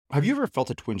Have you ever felt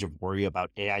a twinge of worry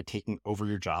about AI taking over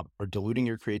your job or diluting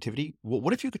your creativity? Well,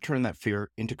 what if you could turn that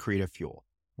fear into creative fuel?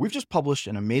 We've just published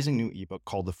an amazing new ebook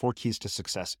called The 4 Keys to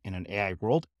Success in an AI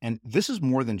World, and this is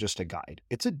more than just a guide.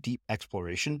 It's a deep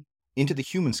exploration into the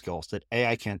human skills that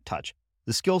AI can't touch,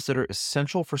 the skills that are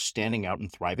essential for standing out and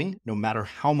thriving, no matter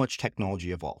how much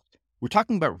technology evolves. We're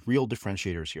talking about real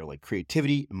differentiators here, like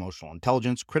creativity, emotional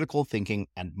intelligence, critical thinking,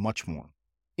 and much more.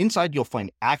 Inside, you'll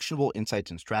find actionable insights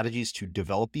and strategies to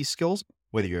develop these skills,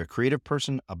 whether you're a creative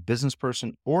person, a business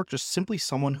person, or just simply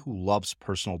someone who loves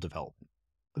personal development.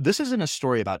 This isn't a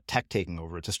story about tech taking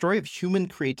over. It's a story of human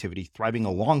creativity thriving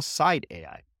alongside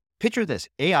AI. Picture this,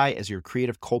 AI as your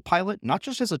creative co-pilot, not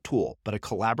just as a tool, but a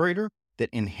collaborator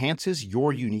that enhances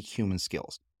your unique human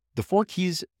skills. The 4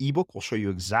 Keys ebook will show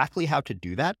you exactly how to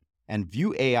do that and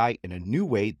view AI in a new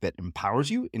way that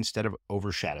empowers you instead of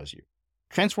overshadows you.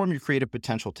 Transform your creative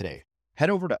potential today. Head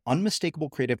over to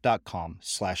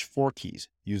unmistakablecreative.com/4keys.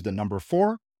 Use the number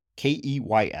 4,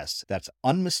 KEYS. That's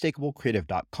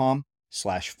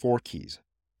unmistakablecreative.com/4keys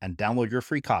and download your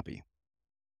free copy.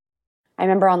 I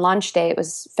remember on launch day, it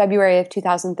was February of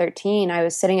 2013. I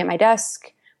was sitting at my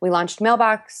desk. We launched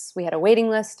Mailbox. We had a waiting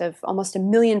list of almost 1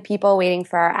 million people waiting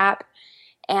for our app.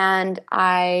 And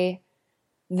I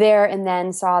there and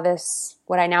then saw this,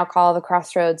 what I now call the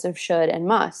crossroads of should and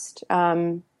must.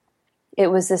 It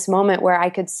was this moment where I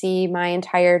could see my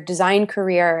entire design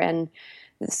career and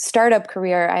startup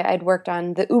career. I'd worked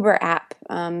on the Uber app.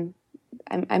 I'm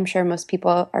sure most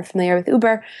people are familiar with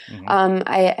Uber.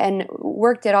 And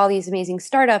worked at all these amazing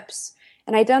startups.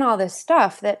 And I'd done all this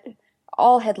stuff that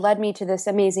all had led me to this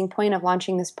amazing point of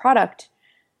launching this product.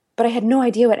 But I had no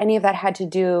idea what any of that had to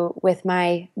do with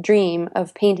my dream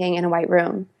of painting in a white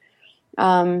room.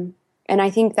 And I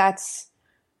think that's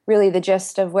really the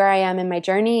gist of where I am in my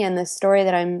journey, and the story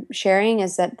that I'm sharing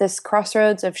is that this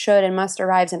crossroads of should and must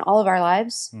arrives in all of our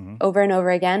lives over and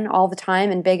over again, all the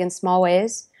time, in big and small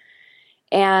ways.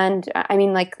 And I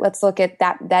mean, like, let's look at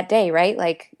that day, right?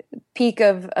 Like, peak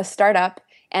of a startup,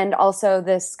 and also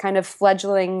this kind of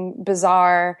fledgling,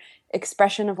 bizarre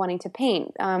expression of wanting to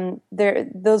paint.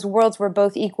 Those worlds were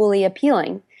both equally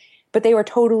appealing, but they were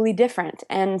totally different.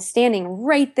 And standing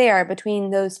right there between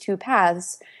those two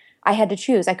paths, I had to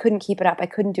choose. I couldn't keep it up. I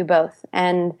couldn't do both.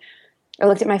 And I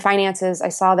looked at my finances. I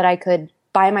saw that I could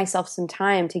buy myself some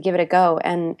time to give it a go.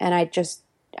 And I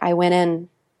went in,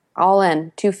 all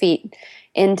in, 2 feet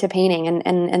into painting.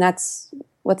 And that's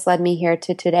what's led me here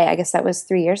to today. I guess that was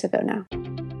 3 years ago now.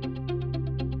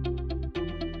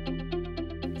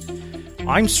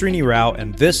 I'm Srini Rao,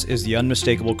 and this is the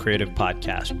Unmistakable Creative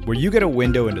Podcast, where you get a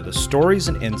window into the stories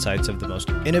and insights of the most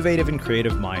innovative and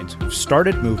creative minds who've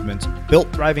started movements,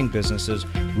 built thriving businesses,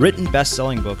 written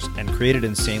best-selling books, and created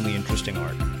insanely interesting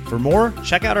art. For more,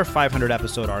 check out our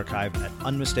 500-episode archive at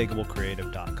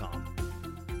unmistakablecreative.com.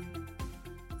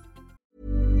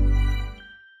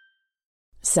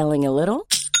 Selling a little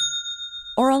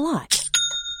or a lot?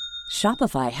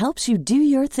 Shopify helps you do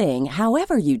your thing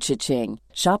however you cha-ching.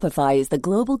 Shopify is the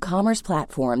global commerce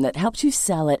platform that helps you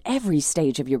sell at every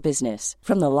stage of your business.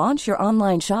 From the launch your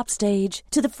online shop stage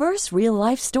to the first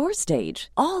real-life store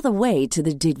stage, all the way to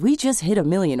the did we just hit 1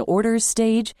 million orders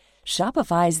stage.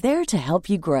 Shopify's there to help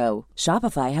you grow.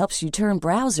 Shopify helps you turn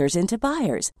browsers into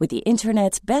buyers with the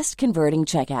internet's best converting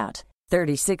checkout.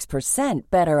 36%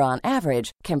 better on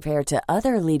average compared to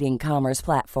other leading commerce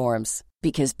platforms.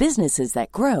 Because businesses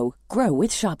that grow, grow with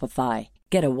Shopify.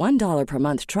 Get a $1 per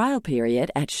month trial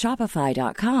period at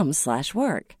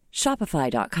shopify.com/work.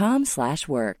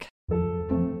 Shopify.com/work.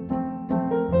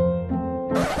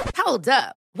 Hold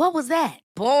up. What was that?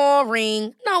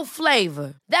 Boring. No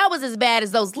flavor. That was as bad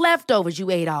as those leftovers you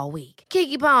ate all week.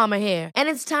 Keke Palmer here. And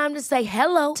it's time to say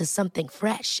hello to something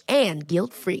fresh and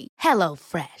guilt-free. Hello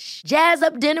Fresh. Jazz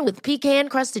up dinner with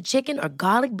pecan-crusted chicken or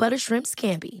garlic butter shrimp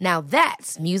scampi. Now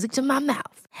that's music to my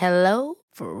mouth. Hello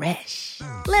Fresh.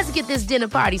 Let's get this dinner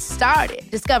party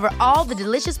started. Discover all the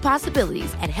delicious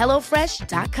possibilities at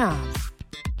HelloFresh.com.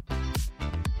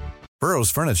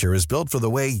 Burrow's furniture is built for the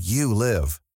way you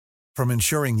live. From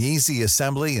ensuring easy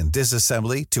assembly and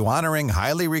disassembly to honoring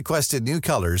highly requested new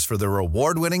colors for their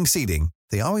award-winning seating,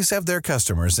 they always have their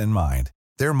customers in mind.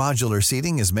 Their modular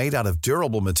seating is made out of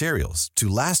durable materials to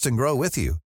last and grow with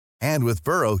you. And with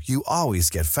Burrow, you always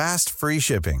get fast, free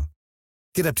shipping.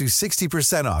 Get up to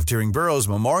 60% off during Burrow's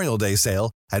Memorial Day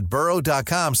sale at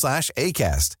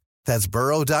burrow.com/ACAST. That's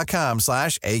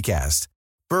burrow.com/ACAST.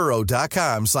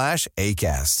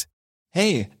 burrow.com/ACAST.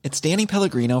 Hey, it's Danny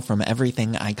Pellegrino from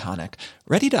Everything Iconic.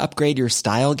 Ready to upgrade your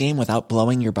style game without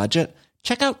blowing your budget?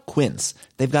 Check out Quince.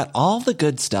 They've got all the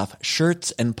good stuff,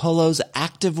 shirts and polos,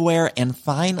 activewear, and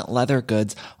fine leather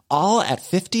goods, all at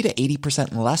 50 to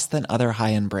 80% less than other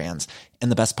high-end brands.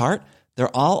 And the best part?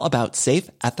 They're all about safe,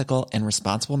 ethical, and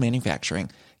responsible manufacturing.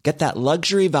 Get that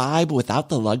luxury vibe without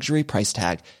the luxury price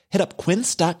tag. Hit up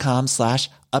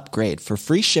quince.com/upgrade for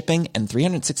free shipping and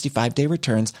 365-day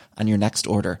returns on your next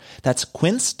order. That's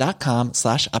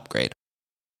quince.com/upgrade.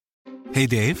 Hey,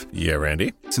 Dave. Yeah,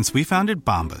 Randy. Since we founded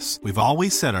Bombas, we've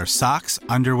always said our socks,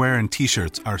 underwear, and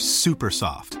T-shirts are super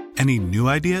soft. Any new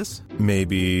ideas?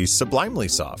 Maybe sublimely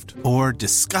soft. Or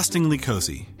disgustingly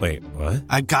cozy. Wait, what?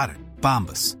 I got it.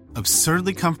 Bombas.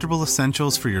 Absurdly comfortable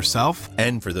essentials for yourself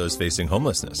and for those facing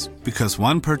homelessness. Because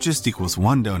one purchased equals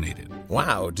one donated.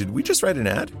 Wow, did we just write an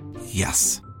ad?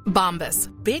 Yes. Bombas.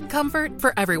 Big comfort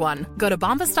for everyone. Go to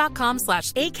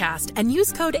bombas.com/ACAST and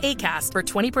use code ACAST for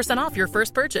 20% off your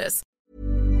first purchase.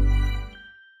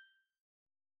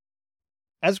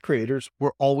 As creators,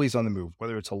 we're always on the move.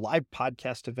 Whether it's a live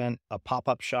podcast event, a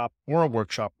pop-up shop, or a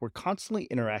workshop, we're constantly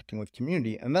interacting with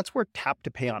community, and that's where Tap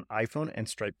to Pay on iPhone and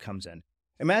Stripe comes in.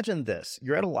 Imagine this.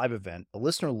 You're at a live event, a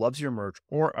listener loves your merch,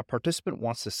 or a participant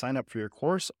wants to sign up for your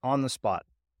course on the spot.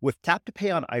 With Tap to Pay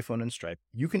on iPhone and Stripe,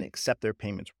 you can accept their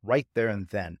payments right there and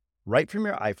then, right from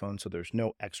your iPhone, so there's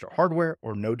no extra hardware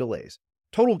or no delays.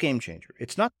 Total game changer.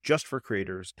 It's not just for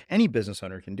creators. Any business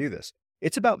owner can do this.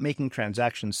 It's about making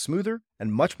transactions smoother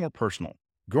and much more personal,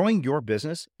 growing your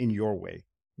business in your way.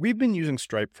 We've been using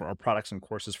Stripe for our products and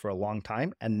courses for a long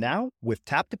time, and now with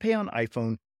Tap to Pay on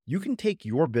iPhone, you can take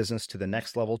your business to the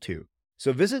next level too.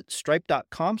 So visit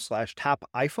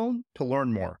stripe.com/tapiphone to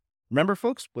learn more. Remember,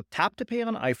 folks, with Tap to Pay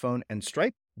on iPhone and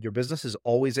Stripe, your business is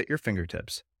always at your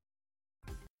fingertips.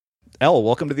 Elle,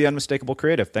 welcome to The Unmistakable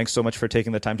Creative. Thanks so much for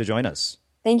taking the time to join us.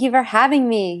 Thank you for having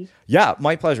me. Yeah,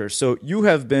 my pleasure. So you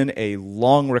have been a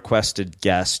long requested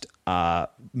guest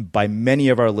by many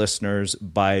of our listeners,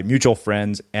 by mutual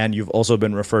friends, and you've also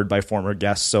been referred by former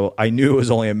guests. So I knew it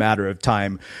was only a matter of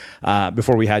time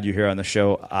before we had you here on the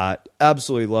show.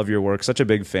 Absolutely love your work. Such a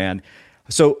big fan.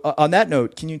 So on that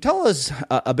note, can you tell us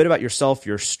a bit about yourself,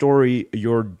 your story,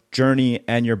 your journey,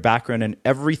 and your background, and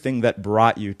everything that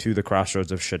brought you to the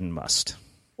crossroads of should and must?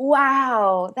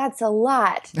 Wow, that's a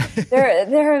lot.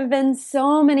 There have been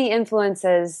so many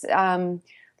influences.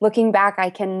 Looking back, I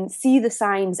can see the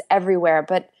signs everywhere,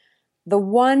 but the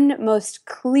one most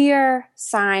clear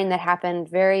sign that happened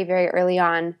very, very early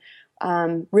on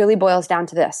really boils down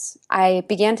to this. I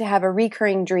began to have a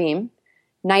recurring dream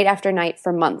night after night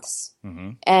for months.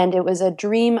 Mm-hmm. And it was a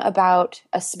dream about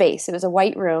a space. It was a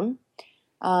white room.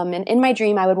 And in my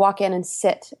dream, I would walk in and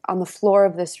sit on the floor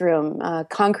of this room,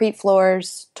 concrete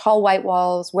floors, tall white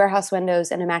walls, warehouse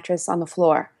windows, and a mattress on the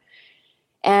floor.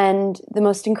 And the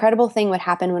most incredible thing would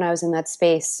happen when I was in that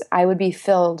space. I would be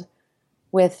filled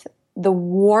with the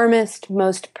warmest,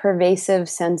 most pervasive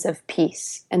sense of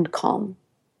peace and calm.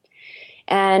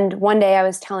 And one day I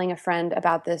was telling a friend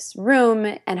about this room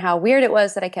and how weird it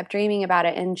was that I kept dreaming about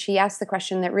it. And she asked the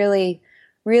question that really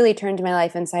turned my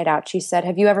life inside out. She said,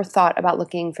 "Have you ever thought about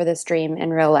looking for this dream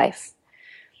in real life?"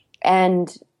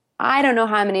 And I don't know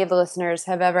how many of the listeners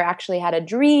have ever actually had a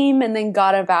dream and then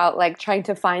gone about like trying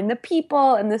to find the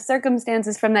people and the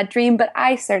circumstances from that dream, but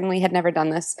I certainly had never done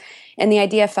this. And the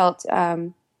idea felt,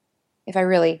 if I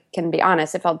really can be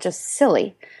honest, it felt just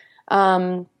silly.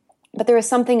 But there was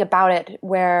something about it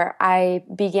where I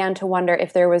began to wonder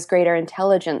if there was greater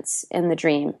intelligence in the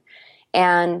dream.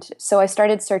 And so I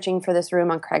started searching for this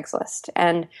room on Craigslist.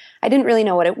 And I didn't really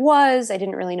know what it was. I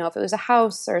didn't really know if it was a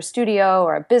house or a studio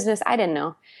or a business. I didn't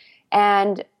know.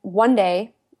 And one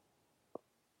day,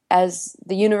 as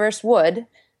the universe would,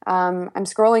 I'm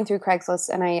scrolling through Craigslist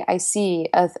and I see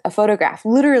a photograph,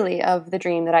 literally, of the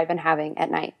dream that I've been having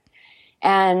at night.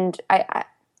 And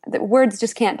the words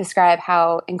just can't describe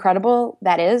how incredible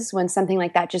that is when something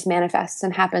like that just manifests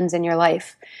and happens in your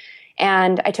life.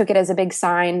 And I took it as a big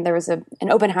sign. There was an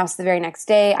open house the very next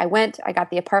day. I went, I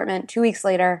got the apartment. 2 weeks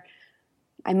later,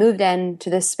 I moved into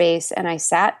this space and I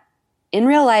sat in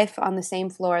real life on the same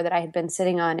floor that I had been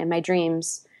sitting on in my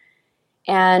dreams.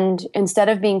 And instead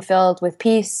of being filled with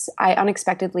peace, I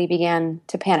unexpectedly began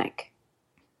to panic.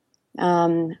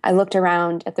 I looked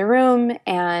around at the room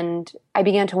and I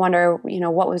began to wonder,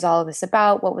 what was all of this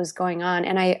about? What was going on?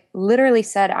 And I literally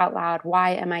said out loud,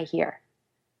 "Why am I here?"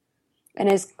 And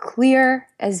as clear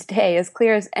as day, as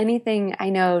clear as anything I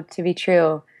know to be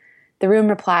true, the room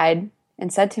replied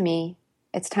and said to me,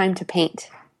 "It's time to paint."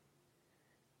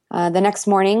 The next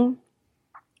morning,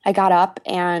 I got up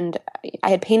and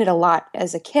I had painted a lot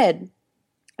as a kid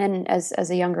and as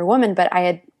a younger woman, but I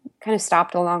had kind of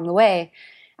stopped along the way.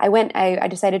 I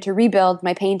decided to rebuild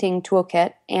my painting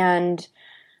toolkit, and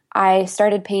I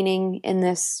started painting in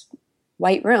this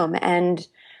white room, and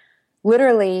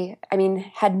literally,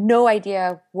 had no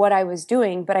idea what I was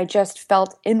doing, but I just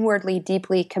felt inwardly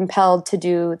deeply compelled to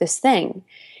do this thing.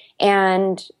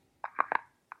 And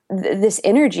this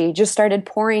energy just started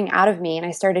pouring out of me, and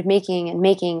I started making and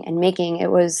making and making.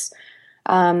 It was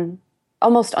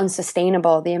almost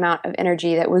unsustainable, the amount of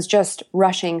energy that was just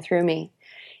rushing through me.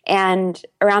 And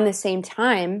around the same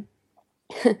time,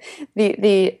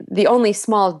 the only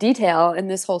small detail in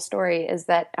this whole story is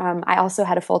that I also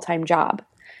had a full-time job.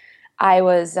 I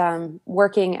was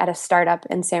working at a startup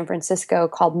in San Francisco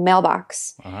called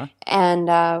Mailbox,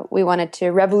 and we wanted to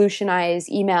revolutionize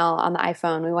email on the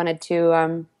iPhone. We wanted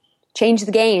to change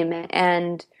the game,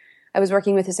 and I was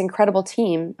working with this incredible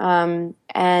team.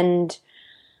 And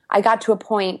I got to a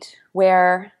point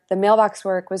where the Mailbox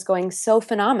work was going so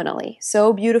phenomenally,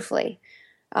 so beautifully,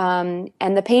 and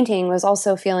the painting was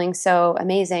also feeling so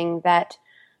amazing that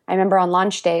I remember on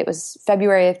launch day, it was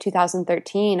February of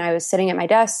 2013, I was sitting at my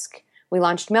desk. We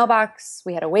launched Mailbox.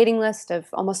 We had a waiting list of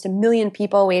almost 1 million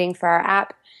people waiting for our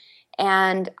app.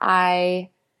 And I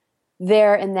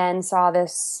there and then saw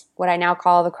this, what I now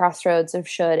call the crossroads of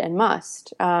should and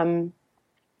must.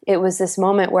 It was this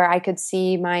moment where I could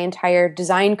see my entire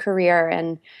design career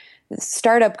and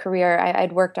startup career.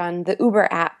 I'd worked on the Uber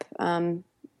app.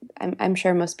 I'm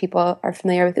sure most people are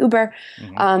familiar with Uber.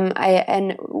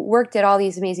 I worked at all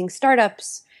these amazing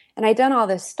startups, and I'd done all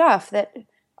this stuff that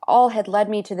all had led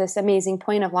me to this amazing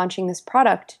point of launching this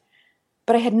product.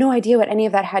 But I had no idea what any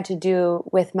of that had to do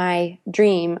with my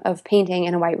dream of painting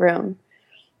in a white room.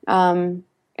 And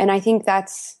I think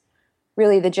that's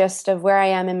really the gist of where I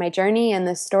am in my journey, and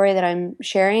the story that I'm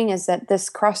sharing is that this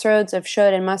crossroads of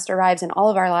should and must arrives in all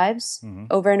of our lives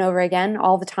over and over again,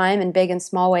 all the time, in big and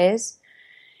small ways.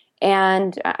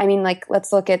 And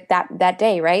let's look at that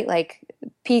day, right? Like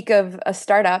peak of a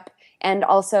startup, and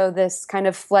also this kind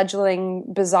of fledgling,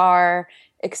 bizarre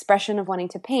expression of wanting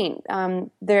to paint.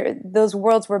 Those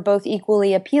worlds were both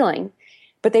equally appealing,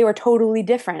 but they were totally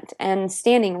different. And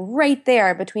standing right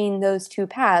there between those two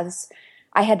paths,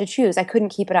 I had to choose. I couldn't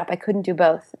keep it up. I couldn't do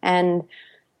both. And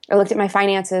I looked at my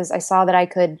finances. I saw that I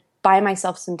could buy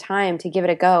myself some time to give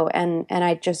it a go. And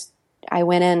I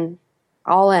went in,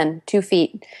 all in, 2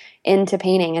 feet into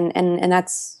painting. And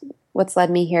that's what's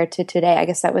led me here to today. I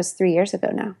guess that was 3 years ago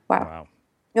now. Wow.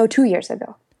 No, 2 years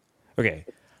ago. Okay.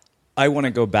 I want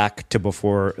to go back to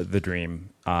before the dream.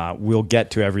 We'll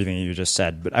get to everything you just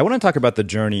said, but I want to talk about the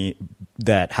journey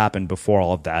that happened before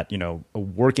all of that,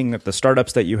 working at the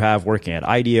startups that you have, working at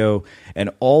IDEO,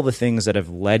 and all the things that have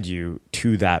led you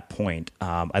to that point.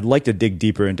 I'd like to dig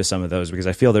deeper into some of those because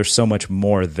I feel there's so much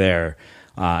more there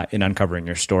in uncovering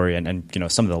your story and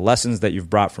some of the lessons that you've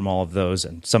brought from all of those,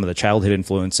 and some of the childhood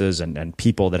influences and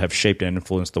people that have shaped and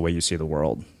influenced the way you see the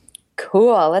world.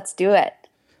 Cool. Let's do it.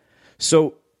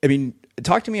 So,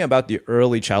 talk to me about the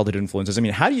early childhood influences.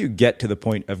 How do you get to the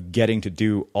point of getting to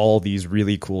do all these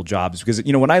really cool jobs? Because,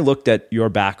 when I looked at your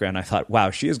background, I thought,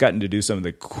 wow, she has gotten to do some of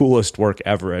the coolest work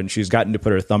ever. And she's gotten to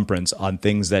put her thumbprints on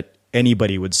things that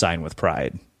anybody would sign with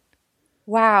pride.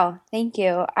 Wow. Thank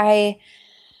you.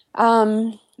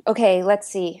 Okay, let's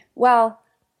see. Well,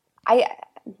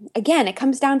 again, it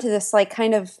comes down to this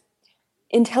kind of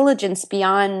intelligence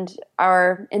beyond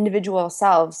our individual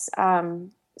selves.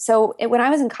 So when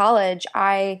I was in college,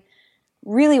 I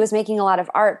really was making a lot of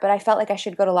art, but I felt like I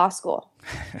should go to law school.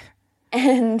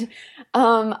 And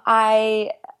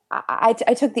I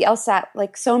took the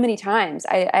LSAT so many times.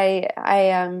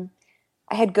 I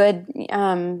had good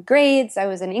grades. I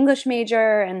was an English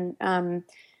major, and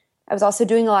I was also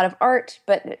doing a lot of art.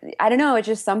 But I don't know, it's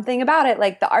just something about it.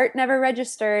 The art never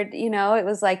registered. It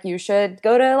was you should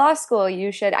go to law school.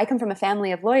 You should. I come from a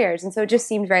family of lawyers, and so it just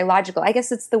seemed very logical. I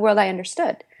guess it's the world I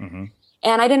understood. Mm-hmm.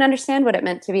 And I didn't understand what it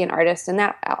meant to be an artist, and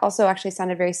that also actually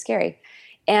sounded very scary.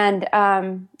 And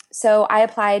so I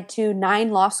applied to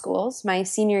 9 law schools my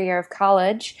senior year of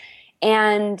college,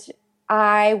 and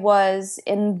I was,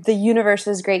 in the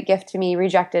universe's great gift to me,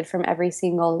 rejected from every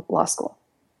single law school.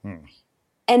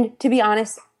 And to be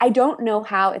honest, I don't know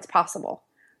how it's possible.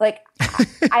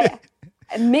 I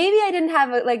maybe I didn't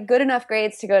have good enough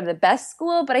grades to go to the best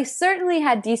school, but I certainly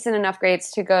had decent enough grades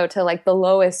to go to the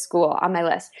lowest school on my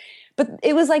list. But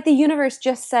it was the universe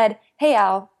just said, "Hey,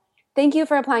 Elle, thank you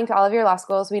for applying to all of your law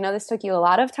schools. We know this took you a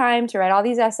lot of time to write all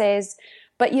these essays,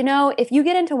 but if you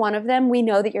get into one of them, we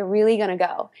know that you're really going to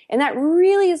go. And that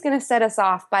really is going to set us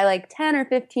off by 10 or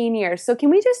 15 years. So can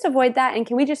we just avoid that? And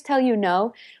can we just tell you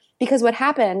no?" Because what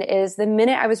happened is, the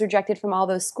minute I was rejected from all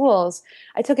those schools,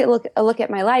 I took a look at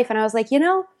my life, and I was like,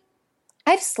 I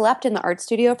I've slept in the art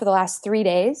studio for the last 3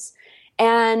 days,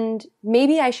 and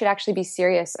maybe I should actually be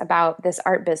serious about this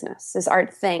art business, this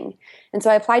art thing. And so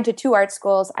I applied to 2 art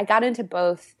schools. I got into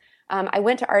both. I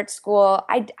went to art school.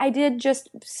 I did just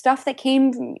stuff that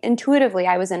came intuitively.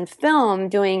 I was in film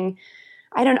doing,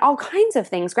 all kinds of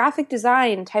things, graphic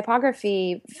design,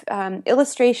 typography,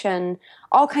 illustration,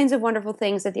 all kinds of wonderful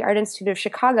things at the Art Institute of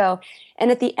Chicago.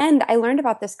 And at the end, I learned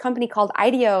about this company called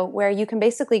IDEO, where you can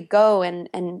basically go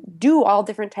and do all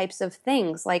different types of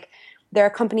things. Like, they're a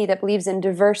company that believes in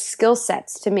diverse skill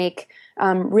sets to make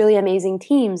really amazing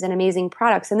teams and amazing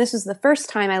products. And this was the first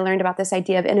time I learned about this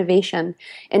idea of innovation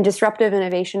and disruptive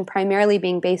innovation, primarily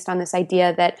being based on this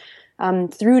idea that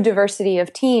through diversity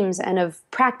of teams and of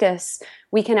practice,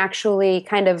 we can actually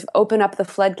kind of open up the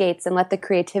floodgates and let the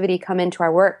creativity come into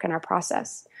our work and our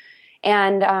process.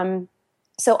 And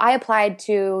so I applied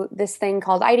to this thing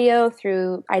called IDEO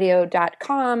through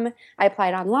IDEO.com. I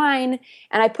applied online,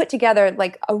 and I put together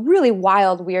like a really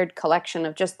wild, weird collection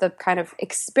of just the kind of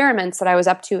experiments that I was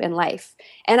up to in life.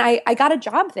 And I got a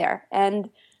job there.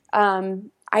 And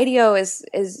IDEO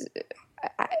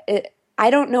I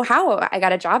don't know how I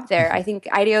got a job there. I think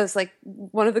IDEO is like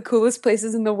one of the coolest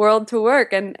places in the world to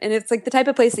work. And it's like the type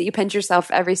of place that you pinch yourself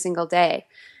every single day.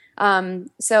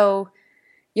 So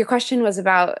your question was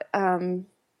about,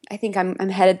 I think I'm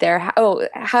headed there.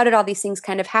 How did all these things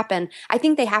kind of happen? I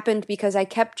think they happened because I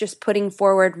kept just putting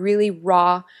forward really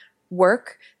raw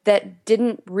work that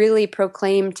didn't really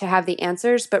proclaim to have the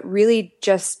answers, but really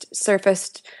just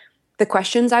surfaced the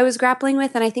questions I was grappling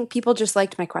with. And I think people just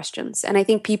liked my questions. And I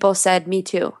think people said, me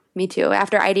too.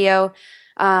 After IDEO,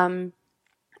 I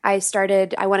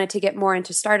wanted to get more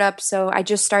into startups. So I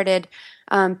just started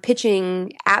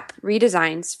pitching app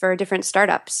redesigns for different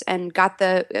startups, and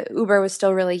Uber was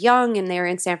still really young, and they were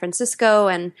in San Francisco.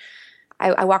 And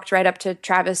I walked right up to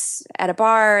Travis at a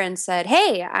bar and said,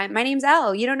 hey, my name's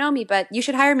Elle. You don't know me, but you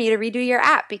should hire me to redo your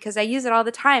app because I use it all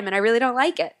the time and I really don't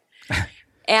like it.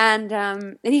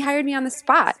 And he hired me on the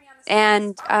spot.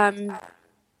 And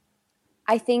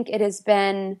I think it has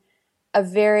been a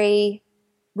very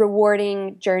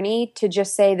rewarding journey to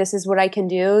just say, this is what I can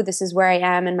do. This is where I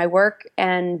am in my work.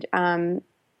 And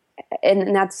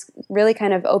that's really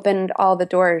kind of opened all the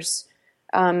doors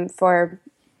for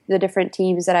the different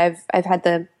teams that I've had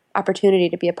the opportunity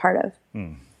to be a part of.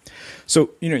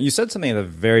 So, you said something at the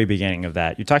very beginning of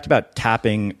that. You talked about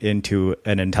tapping into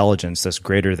an intelligence that's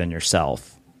greater than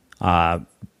yourself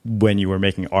when you were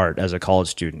making art as a college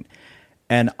student.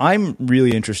 And I'm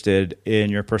really interested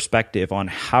in your perspective on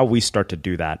how we start to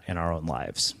do that in our own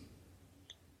lives.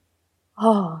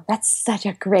 Oh, that's such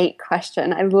a great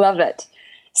question. I love it.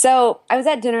 So I was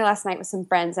at dinner last night with some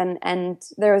friends, and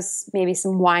there was maybe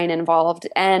some wine involved.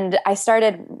 And I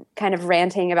started kind of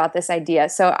ranting about this idea.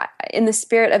 So in the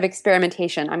spirit of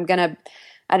experimentation, I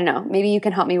don't know, maybe you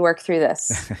can help me work through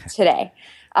this today.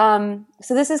 So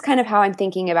this is kind of how I'm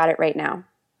thinking about it right now.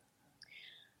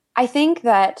 I think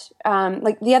that,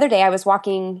 like the other day I was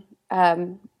walking,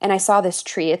 and I saw this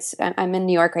tree. I'm in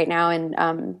New York right now, and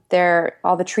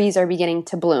all the trees are beginning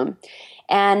to bloom.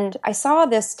 And I saw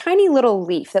this tiny little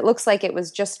leaf that looks like it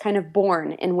was just kind of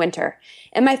born in winter.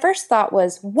 And my first thought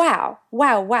was, wow.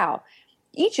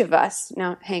 Each of us,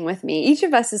 now hang with me, each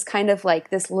of us is kind of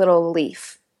like this little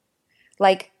leaf,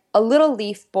 like a little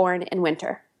leaf born in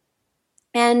winter.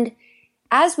 And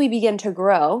as we begin to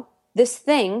grow, this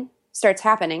thing starts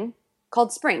happening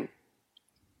called spring.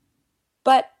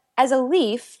 But as a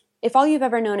leaf, if all you've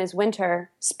ever known is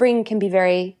winter, spring can be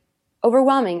very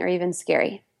overwhelming or even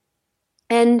scary.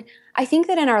 And I think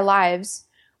that in our lives,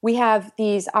 we have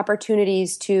these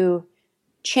opportunities to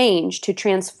change, to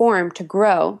transform, to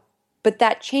grow. But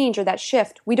that change or that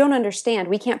shift, we don't understand.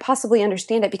 We can't possibly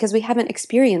understand it because we haven't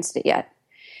experienced it yet.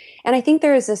 And I think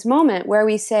there is this moment where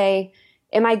we say,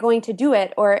 am I going to do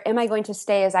it, or am I going to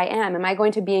stay as I am? Am I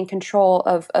going to be in control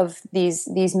of these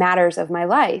matters of my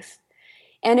life?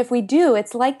 And if we do,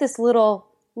 it's like this little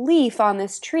leaf on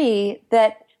this tree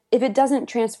that if it doesn't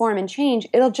transform and change,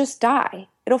 it'll just die.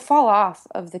 It'll fall off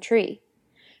of the tree.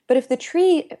 But if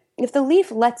the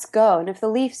leaf lets go, and if the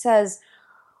leaf says,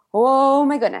 oh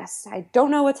my goodness, I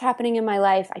don't know what's happening in my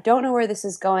life, I don't know where this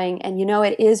is going, and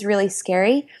it is really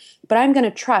scary, but I'm going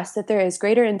to trust that there is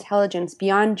greater intelligence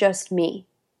beyond just me.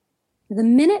 The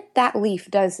minute that leaf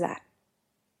does that,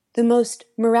 the most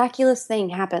miraculous thing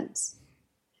happens.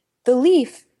 The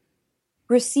leaf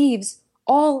receives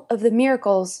all of the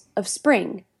miracles of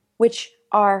spring, which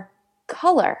are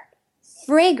color,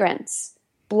 fragrance,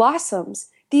 blossoms,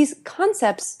 these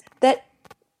concepts that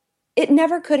it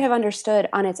never could have understood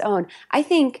on its own. I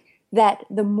think that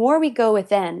the more we go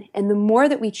within and the more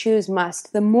that we choose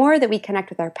must, the more that we connect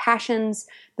with our passions,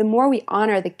 the more we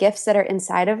honor the gifts that are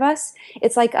inside of us,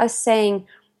 it's like us saying,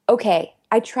 okay,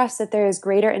 I trust that there is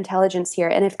greater intelligence here.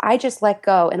 And if I just let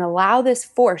go and allow this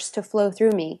force to flow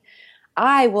through me,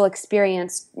 I will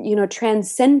experience,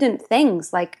 transcendent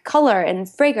things like color and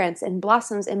fragrance and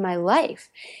blossoms in my life.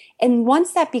 And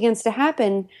once that begins to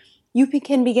happen, you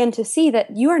can begin to see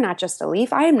that you are not just a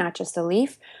leaf. I am not just a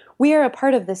leaf. We are a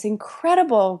part of this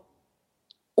incredible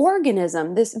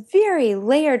organism, this very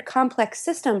layered, complex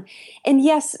system. And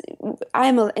yes,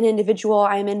 I'm an individual,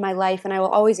 I'm in my life, and I will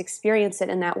always experience it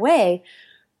in that way.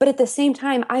 But at the same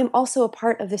time, I'm also a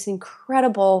part of this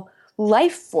incredible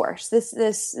life force,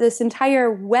 this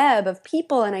entire web of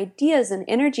people and ideas and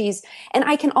energies. And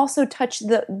I can also touch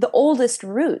the oldest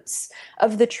roots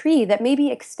of the tree that maybe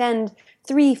extend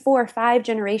 3, 4, 5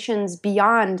 generations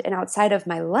beyond and outside of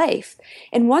my life.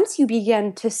 And once you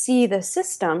begin to see the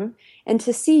system and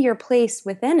to see your place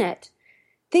within it,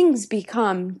 things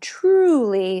become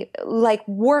truly like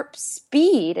warp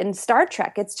speed in Star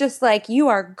Trek. It's just like you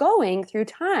are going through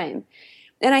time.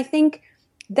 And I think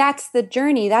that's the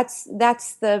journey. That's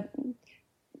the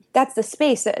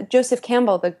space. Joseph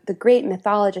Campbell, the great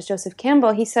mythologist Joseph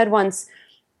Campbell, he said once,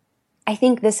 I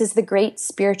think this is the great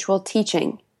spiritual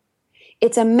teaching.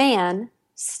 It's a man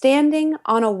standing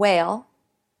on a whale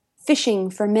fishing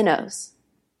for minnows.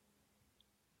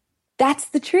 That's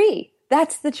the tree.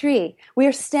 That's the tree. We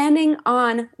are standing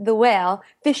on the whale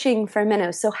fishing for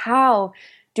minnows. So how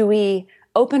do we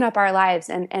open up our lives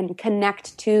and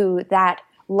connect to that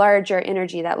larger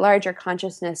energy, that larger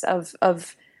consciousness of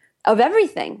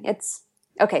everything? It's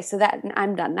okay. So that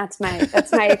I'm done. That's my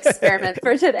experiment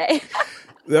for today.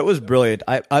 That was brilliant.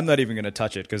 I'm not even going to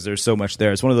touch it because there's so much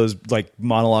there. It's one of those like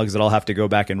monologues that I'll have to go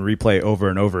back and replay over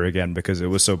and over again because it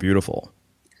was so beautiful.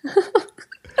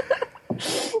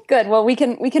 Good. Well, we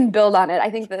can build on it.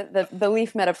 I think the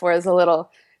leaf metaphor is a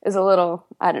little,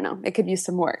 I don't know, it could use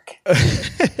some work.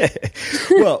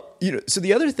 Well, so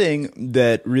the other thing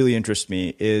that really interests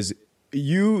me is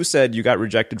you said you got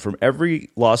rejected from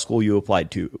every law school you applied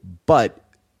to, but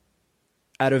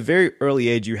at a very early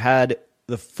age, you had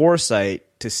the foresight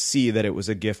to see that it was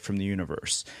a gift from the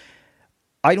universe.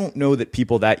 I don't know that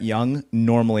people that young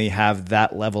normally have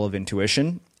that level of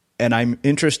intuition, and I'm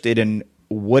interested in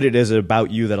what it is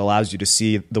about you that allows you to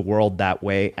see the world that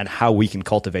way and how we can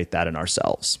cultivate that in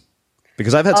ourselves.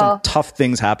 Because I've had some tough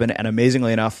things happen, and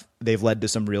amazingly enough, they've led to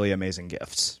some really amazing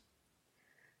gifts.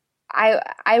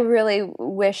 I really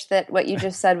wish that what you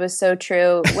just said was so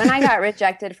true. When I got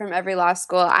rejected from every law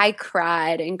school, I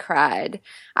cried and cried.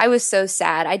 I was so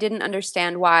sad. I didn't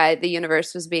understand why the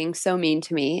universe was being so mean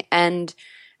to me. And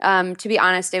to be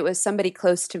honest, it was somebody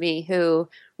close to me who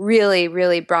really,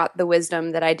 really brought the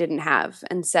wisdom that I didn't have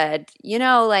and said,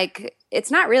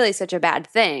 it's not really such a bad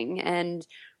thing. And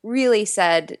really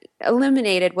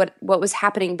eliminated what was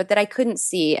happening, but that I couldn't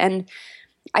see. And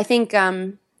I think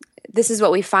this is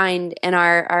what we find in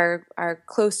our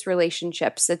close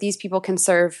relationships, that these people can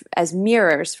serve as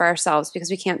mirrors for ourselves because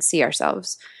we can't see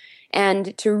ourselves.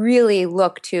 And to really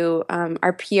look to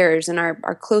our peers and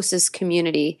our closest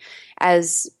community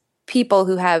as people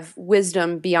who have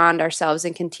wisdom beyond ourselves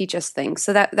and can teach us things.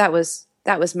 So that was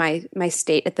my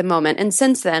state at the moment. And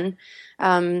since then,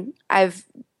 I've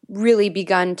really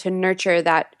begun to nurture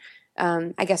that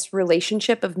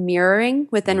relationship of mirroring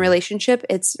within relationship.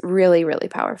 It's really, really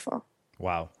powerful.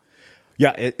 Wow.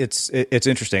 Yeah, it's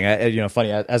interesting.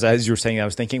 Funny, as you were saying, I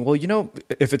was thinking, well,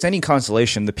 if it's any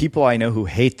consolation, the people I know who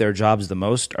hate their jobs the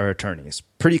most are attorneys.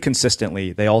 Pretty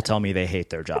consistently, they all tell me they hate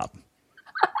their job.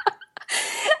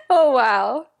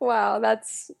 Oh, wow.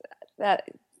 That's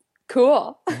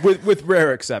cool. with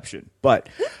rare exception. But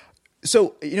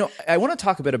so, I want to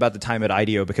talk a bit about the time at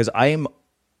IDEO because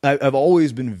I've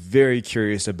always been very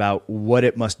curious about what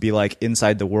it must be like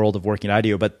inside the world of working at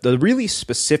IDEO. But the really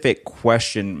specific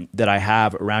question that I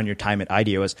have around your time at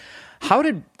IDEO is, how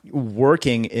did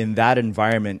working in that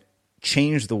environment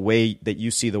change the way that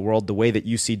you see the world, the way that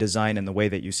you see design, and the way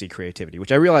that you see creativity?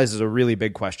 Which I realize is a really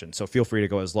big question. So feel free to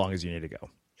go as long as you need to go.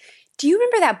 Do you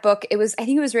remember that book? I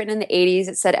think it was written in the 80s.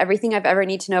 It said, "Everything I've ever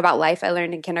need to know about life I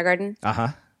learned in kindergarten." Uh-huh.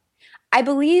 I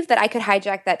believe that I could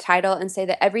hijack that title and say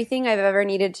that everything I've ever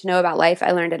needed to know about life,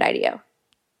 I learned at IDEO.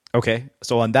 Okay.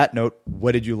 So on that note,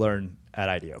 what did you learn at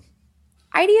IDEO?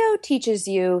 IDEO teaches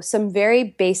you some very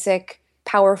basic,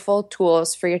 powerful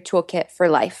tools for your toolkit for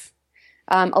life.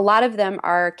 A lot of them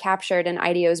are captured in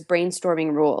IDEO's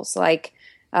brainstorming rules. Like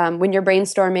when you're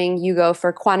brainstorming, you go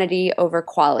for quantity over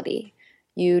quality.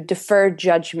 You defer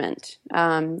judgment.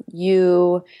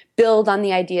 You build on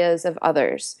the ideas of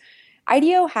others.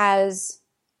 IDEO has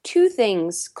two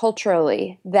things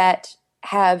culturally that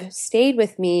have stayed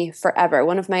with me forever.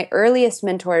 One of my earliest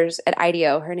mentors at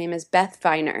IDEO, her name is Beth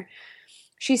Viner.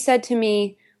 She said to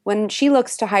me, when she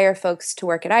looks to hire folks to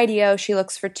work at IDEO, she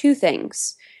looks for two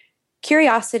things: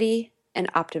 curiosity and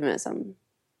optimism.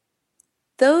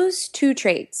 Those two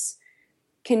traits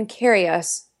can carry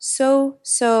us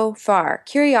so far.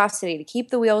 Curiosity to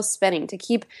keep the wheels spinning, to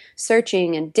keep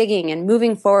searching and digging and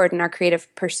moving forward in our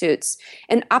creative pursuits.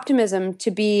 And optimism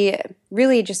to be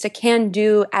really just a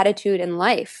can-do attitude in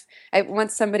life.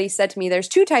 Once somebody said to me, there's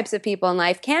two types of people in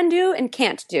life: can do and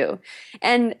can't do.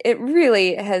 And it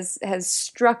really has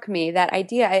struck me, that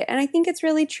idea. And I think it's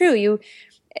really true.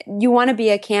 You want to be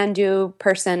a can-do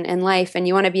person in life, and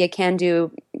you want to be a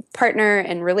can-do partner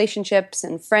in relationships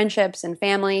and friendships and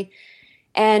family.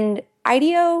 And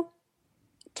IDEO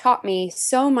taught me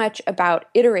so much about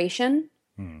iteration,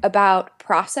 about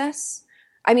process.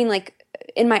 I mean, like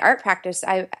in my art practice,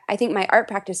 I think my art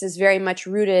practice is very much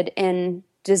rooted in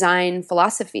design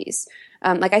philosophies.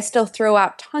 Like I still throw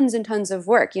out tons and tons of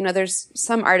work. You know, there's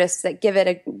some artists that give it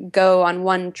a go on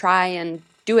one try and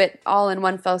do it all in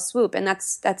one fell swoop, and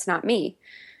that's not me.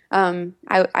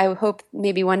 I hope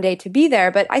maybe one day to be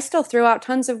there, but I still throw out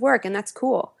tons of work, and that's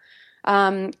cool.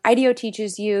 IDEO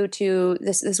teaches you to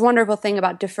this wonderful thing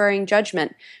about deferring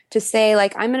judgment, to say,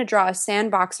 like, I'm going to draw a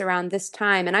sandbox around this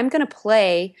time, and I'm going to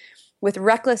play with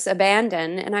reckless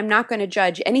abandon, and I'm not going to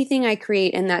judge anything I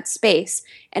create in that space.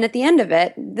 And at the end of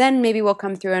it, then maybe we'll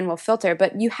come through and we'll filter.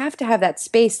 But you have to have that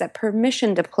space, that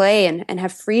permission to play and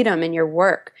have freedom in your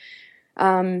work.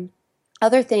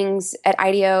 Other things at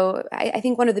IDEO, I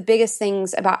think one of the biggest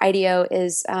things about IDEO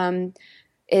is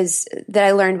that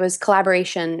I learned was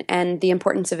collaboration and the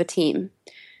importance of a team.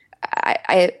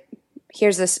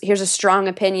 Here's a strong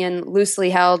opinion,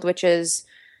 loosely held, which is,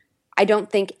 I don't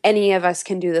think any of us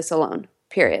can do this alone,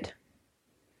 period.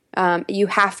 You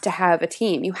have to have a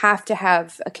team. You have to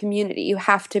have a community. You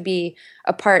have to be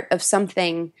a part of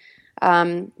something.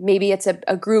 Maybe it's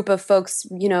a group of folks,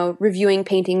 you know, reviewing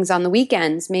paintings on the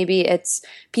weekends. Maybe it's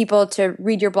people to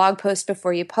read your blog post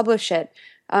before you publish it.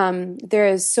 There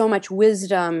is so much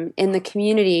wisdom in the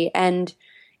community, and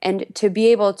to be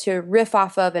able to riff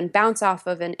off of and bounce off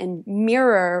of and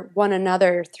mirror one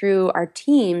another through our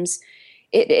teams,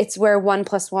 it's where 1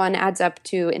 + 1 adds up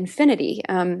to infinity.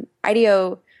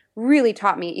 IDEO really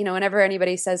taught me, you know, whenever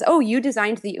anybody says, oh, you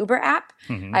designed the Uber app,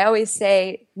 I always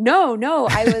say, no,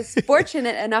 I was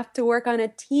fortunate enough to work on a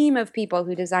team of people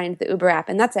who designed the Uber app.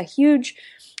 And that's a huge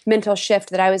mental shift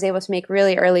that I was able to make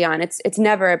really early on. It's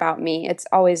never about me. It's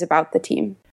always about the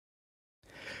team.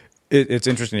 It's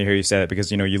interesting to hear you say that,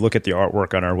 because, you know, you look at the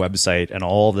artwork on our website and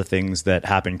all the things that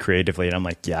happen creatively, and I'm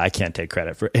like, yeah, I can't take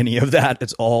credit for any of that.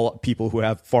 It's all people who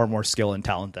have far more skill and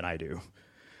talent than I do.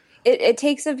 It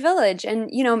takes a village, and,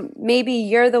 you know, maybe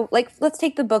you're let's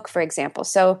take the book, for example.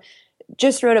 So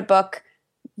just wrote a book.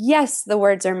 Yes, the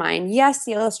words are mine. Yes,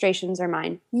 the illustrations are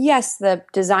mine. Yes, the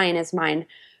design is mine.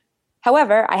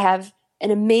 However, I have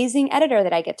an amazing editor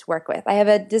that I get to work with. I have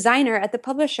a designer at the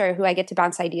publisher who I get to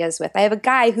bounce ideas with. I have a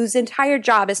guy whose entire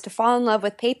job is to fall in love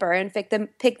with paper and pick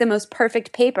the most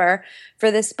perfect paper for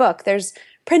this book. There's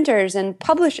printers and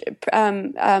press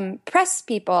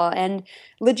people and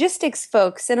logistics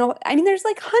folks. And I mean, there's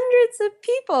like hundreds of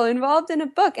people involved in a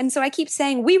book. And so I keep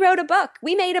saying, we wrote a book.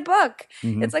 We made a book.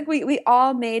 Mm-hmm. It's like we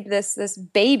all made this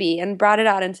baby and brought it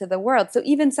out into the world. So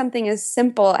even something as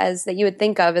simple as that you would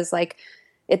think of as like,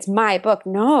 it's my book.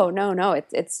 No.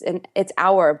 It's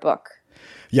our book.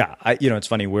 Yeah, it's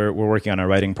funny. We're working on a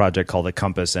writing project called The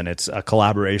Compass, and it's a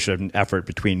collaboration effort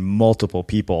between multiple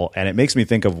people. And it makes me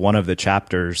think of one of the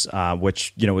chapters,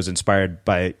 which, you know, was inspired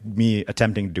by me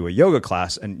attempting to do a yoga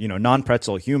class. And, you know,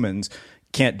 non-pretzel humans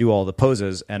can't do all the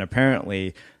poses. And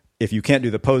apparently, if you can't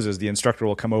do the poses, the instructor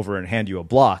will come over and hand you a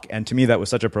block. And to me, that was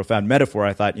such a profound metaphor.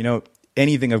 I thought, you know,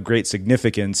 anything of great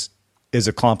significance is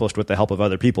accomplished with the help of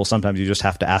other people. Sometimes you just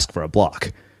have to ask for a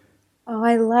block. Oh,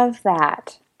 I love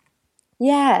that.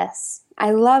 Yes,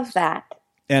 I love that.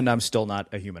 And I'm still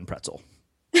not a human pretzel.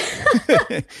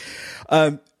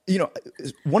 You know,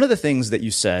 one of the things that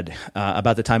you said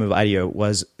about the time of IDEO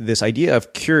was this idea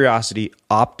of curiosity,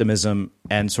 optimism,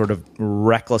 and sort of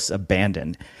reckless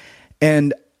abandon.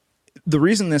 And the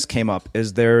reason this came up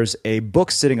is there's a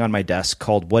book sitting on my desk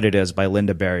called What It Is by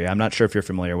Linda Berry. I'm not sure if you're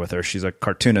familiar with her. She's a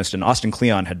cartoonist, and Austin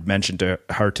Kleon had mentioned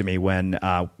her to me when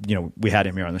we had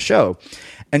him here on the show.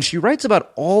 And she writes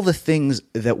about all the things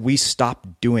that we stop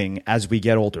doing as we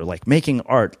get older, like making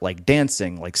art, like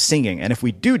dancing, like singing. And if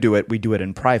we do it, we do it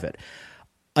in private.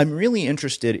 I'm really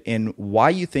interested in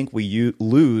why you think we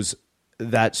lose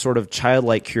that sort of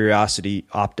childlike curiosity,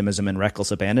 optimism, and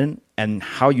reckless abandon, and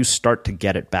how you start to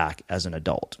get it back as an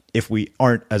adult if we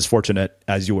aren't as fortunate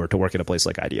as you were to work at a place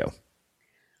like IDEO?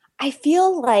 I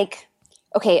feel like,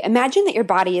 okay, imagine that your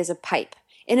body is a pipe.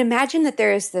 And imagine that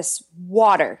there is this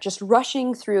water just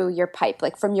rushing through your pipe,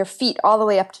 like from your feet all the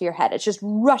way up to your head. It's just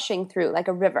rushing through like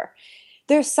a river.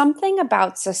 There's something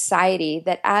about society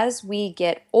that as we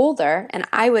get older, and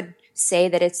I would say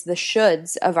that it's the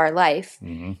shoulds of our life,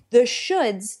 the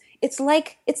shoulds, it's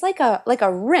like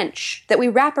a wrench that we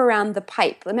wrap around the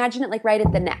pipe. Imagine it like right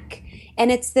at the neck.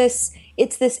 And it's this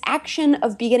action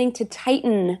of beginning to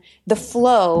tighten the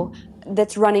flow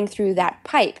that's running through that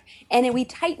pipe. And we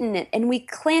tighten it and we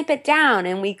clamp it down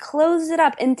and we close it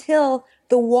up until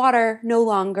the water no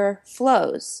longer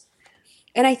flows.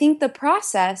 And I think the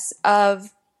process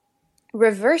of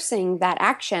reversing that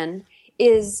action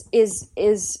is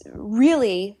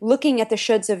really looking at the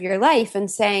shoulds of your life and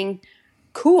saying,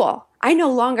 cool, I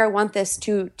no longer want this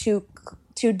to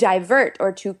divert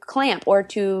or to clamp or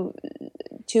to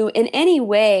in any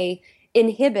way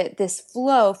inhibit this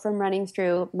flow from running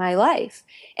through my life.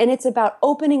 And it's about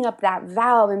opening up that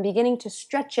valve and beginning to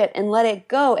stretch it and let it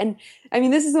go. And I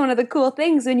mean, this is one of the cool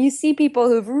things when you see people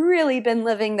who've really been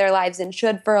living their lives in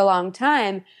should for a long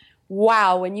time.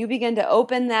 Wow, when you begin to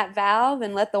open that valve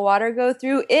and let the water go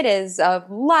through, it is a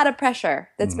lot of pressure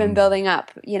that's been building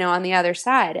up, on the other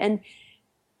side. And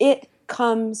it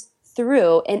comes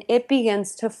through and it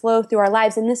begins to flow through our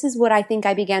lives. And this is what I think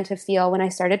I began to feel when I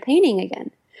started painting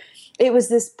again. It was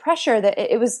this pressure that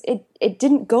it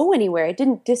didn't go anywhere. It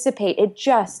didn't dissipate. It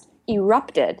just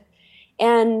erupted.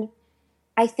 And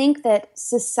I think that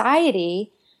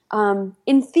society,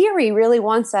 in theory, really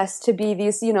wants us to be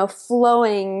these,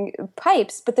 flowing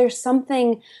pipes. But there's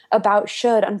something about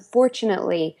should,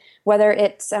 unfortunately, whether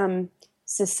it's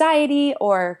society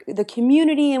or the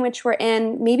community in which we're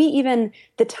in, maybe even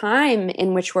the time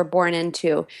in which we're born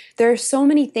into. There are so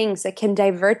many things that can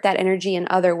divert that energy in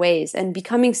other ways, and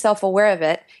becoming self-aware of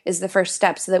it is the first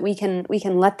step so that we can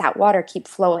let that water keep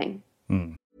flowing.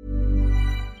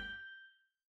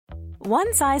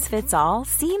 One size fits all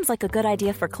seems like a good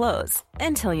idea for clothes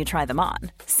until you try them on.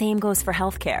 Same goes for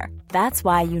healthcare. That's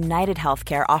why United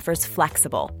Healthcare offers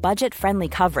flexible, budget-friendly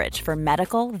coverage for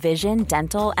medical, vision,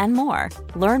 dental, and more.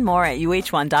 Learn more at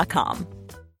UH1.com.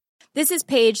 This is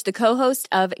Paige, the co-host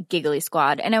of Giggly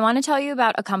Squad, and I want to tell you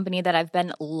about a company that I've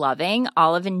been loving,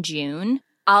 Olive & June.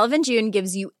 Olive & June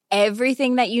gives you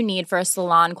everything that you need for a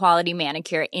salon-quality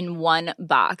manicure in one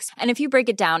box. And if you break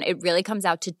it down, it really comes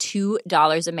out to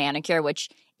 $2 a manicure, which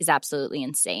is absolutely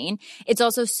insane. It's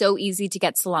also so easy to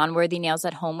get salon-worthy nails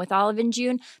at home with Olive &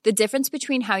 June. The difference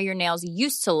between how your nails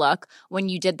used to look when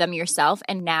you did them yourself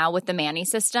and now with the Mani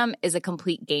system is a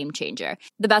complete game changer.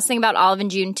 The best thing about Olive &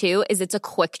 June, too, is it's a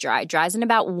quick dry. Dries in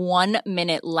about 1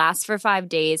 minute, lasts for 5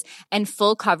 days, and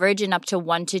full coverage in up to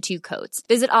 1 to 2 coats.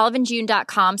 Visit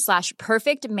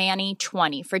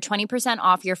oliveandjune.com/perfectmani20 for 20%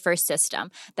 off your first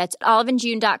system. That's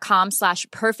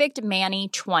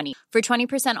oliveandjune.com/perfectmani20 for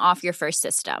 20% off your first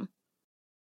system.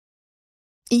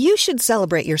 You should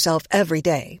celebrate yourself every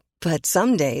day, but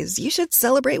some days you should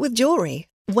celebrate with jewelry.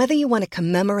 Whether you want to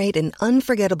commemorate an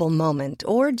unforgettable moment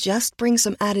or just bring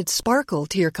some added sparkle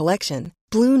to your collection,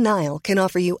 Blue Nile can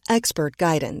offer you expert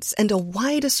guidance and a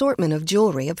wide assortment of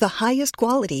jewelry of the highest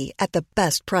quality at the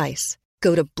best price.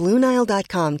 Go to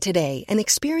BlueNile.com today and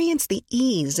experience the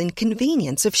ease and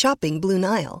convenience of shopping Blue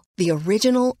Nile, the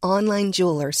original online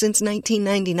jeweler since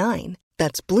 1999.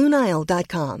 That's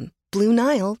BlueNile.com.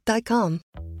 BlueNile.com.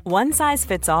 One size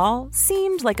fits all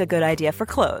seemed like a good idea for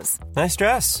clothes. Nice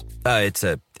dress. It's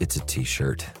a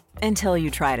t-shirt. Until you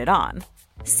tried it on.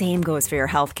 Same goes for your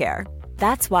healthcare.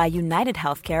 That's why United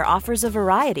Healthcare offers a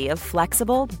variety of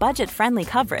flexible, budget-friendly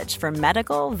coverage for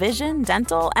medical, vision,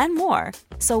 dental, and more.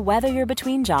 So whether you're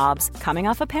between jobs, coming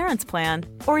off a parent's plan,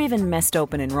 or even missed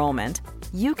open enrollment,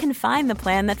 you can find the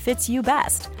plan that fits you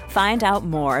best. Find out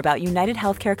more about United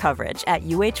Healthcare coverage at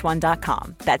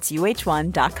UH1.com. That's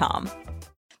UH1.com.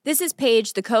 This is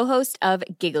Paige, the co-host of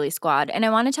Giggly Squad, and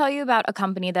I want to tell you about a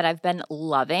company that I've been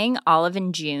loving,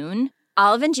 Olive & June.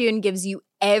 Olive & June gives you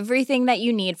everything that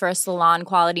you need for a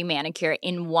salon-quality manicure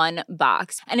in one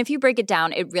box. And if you break it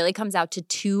down, it really comes out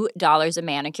to $2 a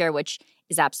manicure, which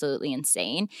is absolutely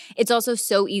insane. It's also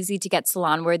so easy to get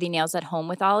salon-worthy nails at home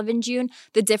with Olive & June.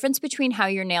 The difference between how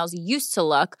your nails used to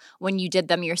look when you did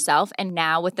them yourself and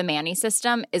now with the Mani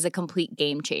system is a complete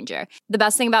game changer. The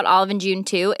best thing about Olive & June,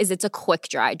 too, is it's a quick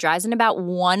dry. Dries in about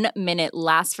 1 minute,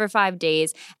 lasts for 5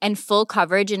 days, and full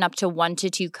coverage in up to 1 to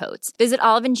 2 coats. Visit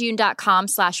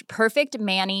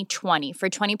oliveandjune.com/perfectmani20 for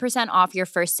 20% off your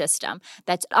first system.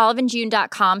 That's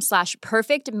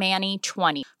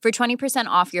oliveandjune.com/perfectmani20 for 20%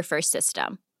 off your first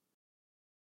system.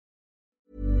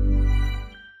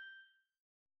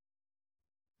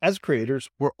 As creators,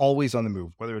 we're always on the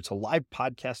move. Whether it's a live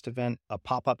podcast event, a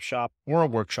pop-up shop, or a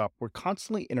workshop, we're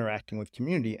constantly interacting with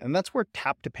community, and that's where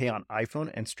Tap to Pay on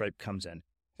iPhone and Stripe comes in.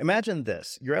 Imagine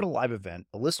this. You're at a live event,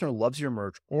 a listener loves your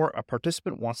merch, or a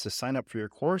participant wants to sign up for your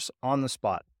course on the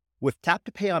spot. With Tap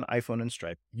to Pay on iPhone and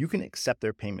Stripe, you can accept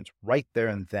their payments right there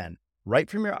and then, right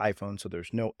from your iPhone, so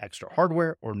there's no extra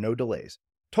hardware or no delays.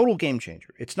 Total game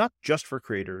changer. It's not just for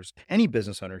creators. Any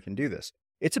business owner can do this.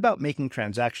 It's about making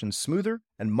transactions smoother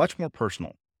and much more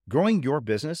personal, growing your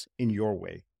business in your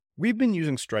way. We've been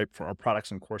using Stripe for our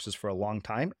products and courses for a long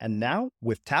time, and now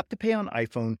with Tap to Pay on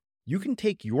iPhone, you can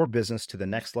take your business to the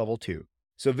next level too.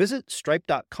 So visit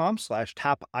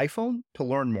stripe.com/tapiphone to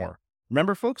learn more.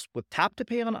 Remember, folks, with Tap to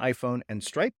Pay on iPhone and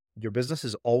Stripe, your business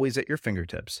is always at your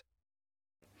fingertips.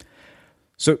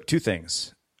 So 2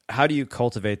 things. How do you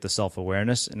cultivate the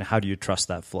self-awareness, and how do you trust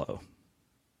that flow?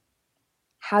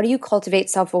 How do you cultivate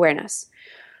self-awareness?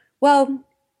 Well,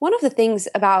 one of the things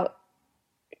about,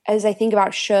 as I think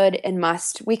about should and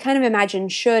must, we kind of imagine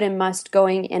should and must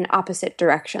going in opposite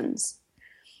directions.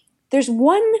 There's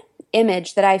one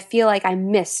image that I feel like I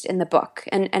missed in the book,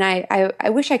 and I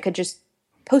wish I could just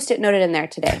post-it note it in there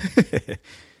today.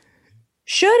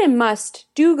 Should and must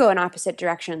do go in opposite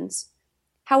directions.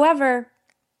 However,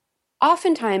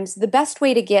 oftentimes the best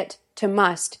way to get to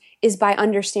must is by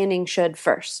understanding should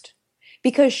first.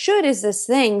 Because should is this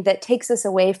thing that takes us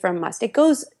away from must. It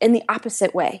goes in the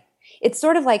opposite way. It's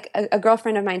sort of like a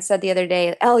girlfriend of mine said the other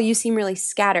day, Elle, you seem really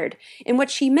scattered. And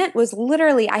what she meant was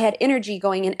literally I had energy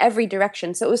going in every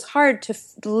direction. So it was hard to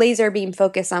laser beam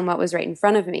focus on what was right in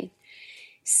front of me.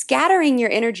 Scattering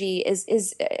your energy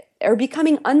or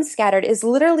becoming unscattered is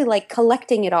literally like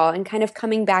collecting it all and kind of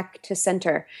coming back to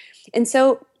center. And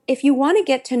so if you want to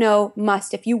get to know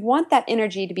must, if you want that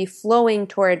energy to be flowing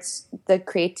towards the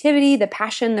creativity, the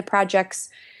passion, the projects,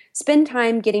 spend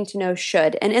time getting to know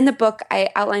should. And in the book, I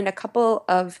outlined a couple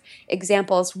of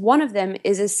examples. One of them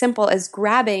is as simple as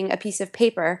grabbing a piece of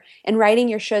paper and writing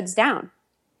your shoulds down.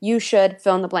 You should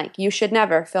fill in the blank. You should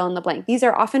never fill in the blank. These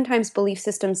are oftentimes belief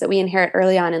systems that we inherit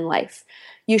early on in life.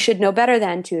 You should know better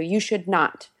than to. You should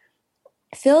not.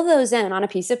 Fill those in on a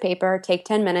piece of paper. Take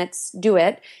 10 minutes. Do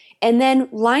it. And then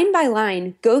line by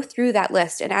line, go through that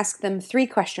list and ask them 3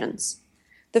 questions.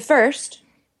 The first,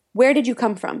 where did you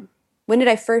come from? When did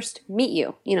I first meet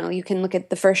you? You can look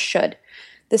at the first should.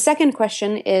 The second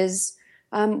question is,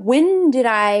 when did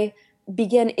I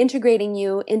begin integrating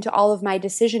you into all of my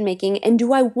decision making, and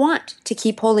do I want to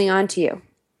keep holding on to you?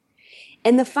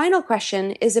 And the final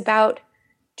question is about,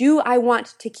 do I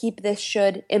want to keep this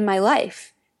should in my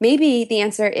life? Maybe the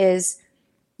answer is,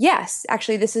 yes,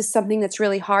 actually, this is something that's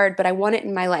really hard, but I want it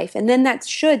in my life. And then that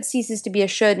should ceases to be a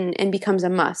should and becomes a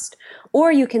must.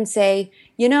 Or you can say,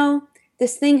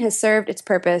 this thing has served its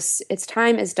purpose, its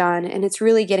time is done, and it's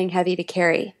really getting heavy to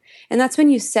carry. And that's when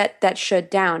you set that should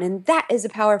down. And that is a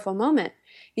powerful moment,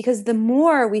 because the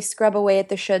more we scrub away at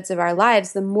the shoulds of our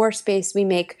lives, the more space we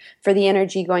make for the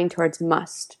energy going towards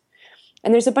must.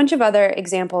 And there's a bunch of other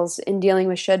examples in dealing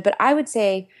with should, but I would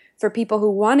say for people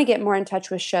who want to get more in touch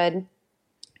with should,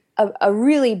 a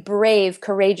really brave,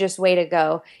 courageous way to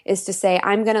go is to say,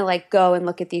 I'm going to go and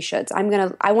look at these shoulds.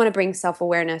 I want to bring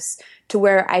self-awareness to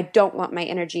where I don't want my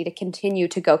energy to continue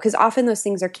to go. Because often those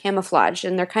things are camouflaged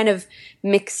and they're kind of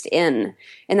mixed in.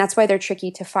 And that's why they're tricky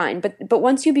to find. But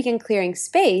once you begin clearing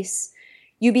space,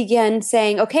 you begin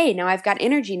saying, okay, now I've got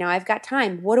energy, now I've got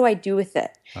time. What do I do with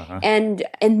it? Uh-huh. And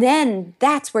then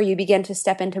that's where you begin to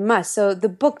step into must. So the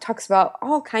book talks about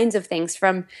all kinds of things.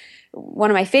 From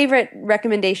one of my favorite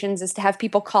recommendations is to have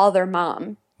people call their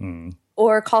mom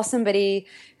or call somebody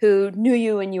who knew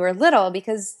you when you were little,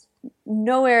 because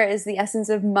nowhere is the essence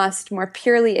of must more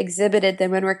purely exhibited than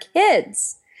when we're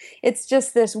kids. It's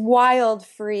just this wild,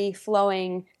 free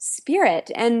flowing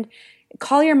spirit. And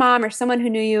call your mom or someone who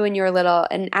knew you when you were little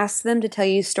and ask them to tell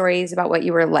you stories about what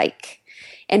you were like.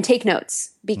 And take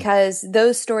notes, because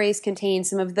those stories contain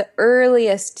some of the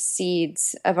earliest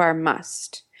seeds of our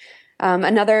must.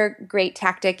 Another great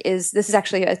tactic is, this is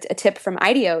actually a tip from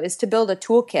IDEO, is to build a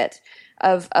toolkit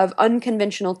of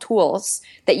unconventional tools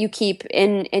that you keep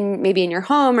in maybe in your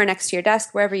home or next to your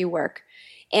desk, wherever you work,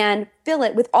 and fill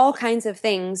it with all kinds of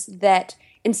things that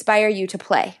inspire you to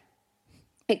play.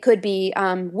 It could be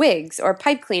wigs or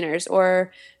pipe cleaners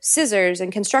or scissors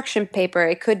and construction paper.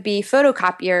 It could be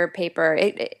photocopier paper,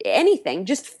 anything.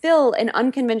 Just fill an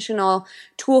unconventional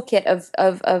toolkit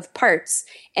of parts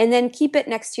and then keep it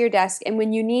next to your desk. And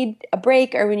when you need a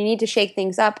break or when you need to shake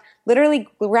things up, literally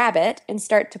grab it and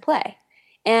start to play.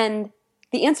 And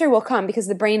the answer will come because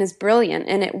the brain is brilliant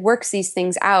and it works these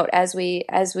things out as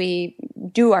we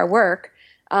do our work.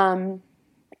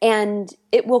 And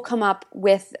it will come up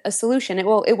with a solution. It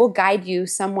will guide you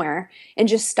somewhere, and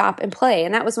just stop and play.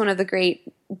 And that was one of the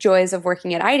great joys of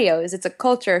working at IDEO, is it's a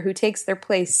culture who takes their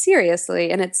play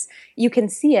seriously, and you can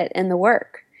see it in the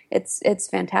work. It's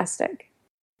fantastic.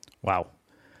 Wow.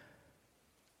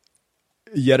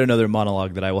 Yet another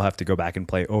monologue that I will have to go back and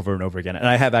play over and over again. And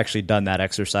I have actually done that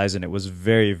exercise, and it was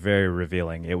very, very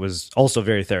revealing. It was also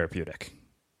very therapeutic.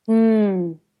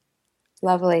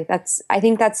 Lovely. I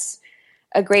think that's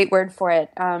a great word for it.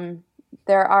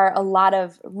 There are a lot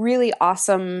of really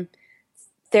awesome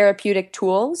therapeutic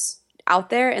tools out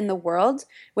there in the world.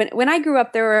 When I grew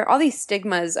up, there were all these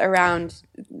stigmas around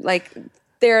like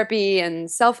therapy and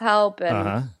self-help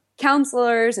and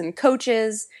counselors and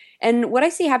coaches. And what I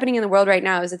see happening in the world right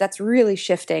now is that that's really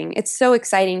shifting. It's so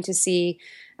exciting to see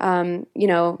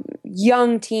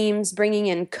young teams bringing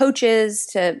in coaches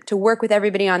to work with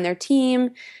everybody on their team.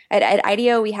 At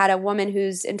IDEO, we had a woman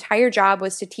whose entire job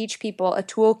was to teach people a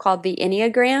tool called the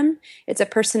Enneagram. It's a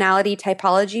personality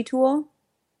typology tool.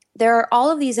 There are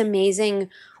all of these amazing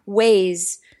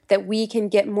ways that we can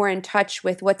get more in touch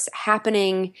with what's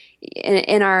happening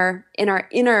in our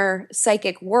inner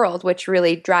psychic world, which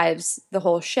really drives the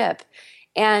whole ship.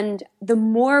 And the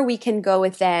more we can go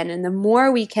within and the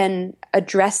more we can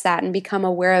address that and become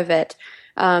aware of it,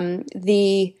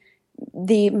 the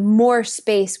more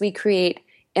space we create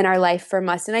in our life from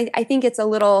us. And I think it's a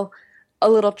little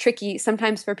tricky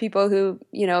sometimes for people who,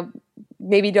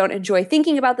 maybe don't enjoy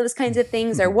thinking about those kinds of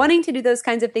things or wanting to do those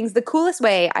kinds of things. The coolest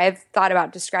way I've thought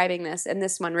about describing this, and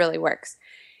this one really works,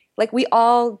 like a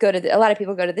lot of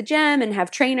people go to the gym and have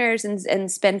trainers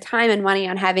and spend time and money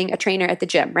on having a trainer at the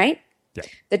gym, right?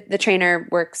 Yeah. The trainer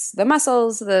works the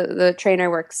muscles, the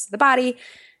trainer works the body.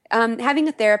 Having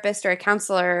a therapist or a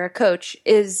counselor or a coach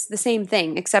is the same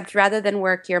thing, except rather than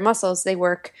work your muscles, they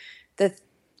work the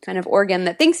kind of organ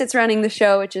that thinks it's running the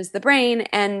show, which is the brain,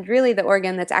 and really the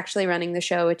organ that's actually running the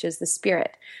show, which is the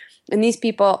spirit. And these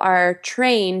people are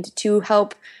trained to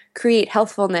help create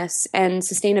healthfulness and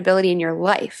sustainability in your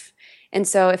life. And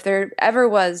so if there ever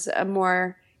was a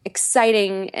more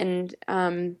exciting and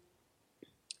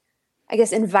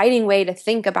inviting way to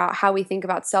think about how we think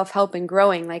about self-help and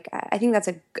growing, like I think that's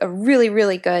a really,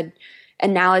 really good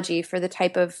analogy for the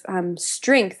type of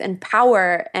strength and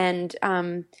power and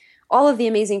all of the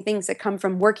amazing things that come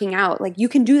from working out. Like you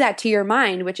can do that to your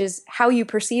mind, which is how you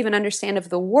perceive and understand of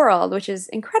the world, which is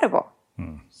incredible.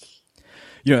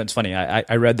 It's funny.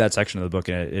 I read that section of the book,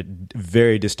 and it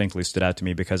very distinctly stood out to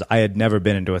me because I had never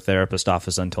been into a therapist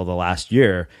office until the last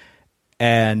year.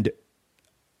 And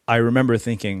I remember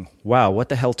thinking, wow, what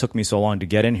the hell took me so long to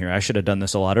get in here? I should have done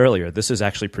this a lot earlier. This is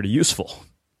actually pretty useful.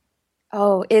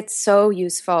 Oh, it's so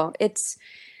useful.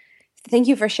 Thank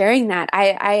you for sharing that.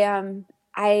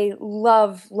 I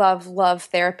love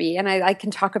therapy, and I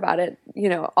can talk about it,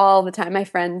 all the time. My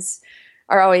friends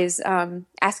are always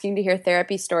asking to hear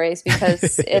therapy stories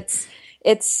because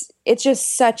it's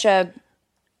just such a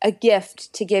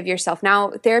gift to give yourself.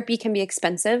 Now, therapy can be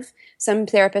expensive. Some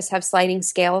therapists have sliding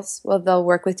scales. Well, they'll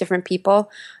work with different people.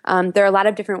 There are a lot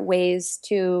of different ways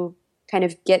to kind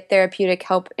of get therapeutic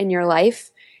help in your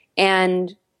life.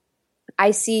 And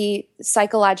I see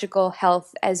psychological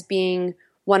health as being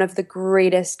one of the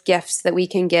greatest gifts that we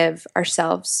can give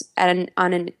ourselves on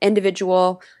an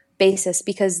individual basis,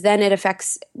 because then it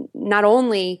affects not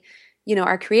only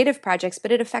our creative projects,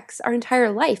 but it affects our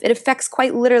entire life. It affects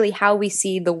quite literally how we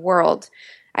see the world.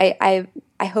 I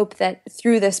hope that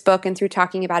through this book and through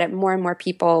talking about it, more and more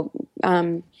people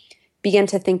begin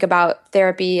to think about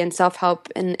therapy and self-help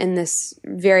in this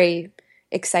very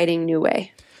exciting new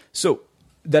way. So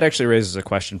that actually raises a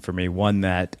question for me, one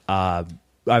that I've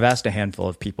asked a handful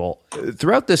of people.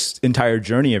 Throughout this entire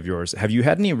journey of yours, have you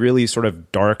had any really sort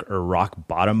of dark or rock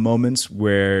bottom moments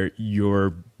where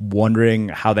you're wondering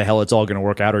how the hell it's all going to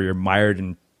work out, or you're mired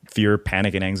in fear,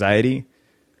 panic, and anxiety?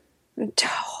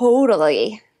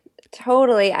 Totally.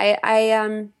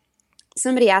 I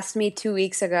somebody asked me 2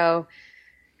 weeks ago,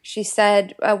 she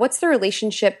said, what's the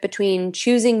relationship between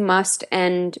choosing must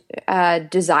and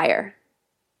desire?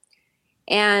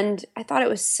 And I thought it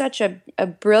was such a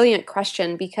brilliant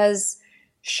question because,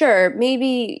 sure,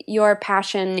 maybe your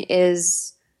passion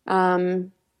is, I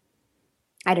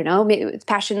don't know, maybe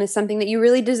passion is something that you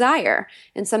really desire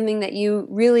and something that you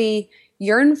really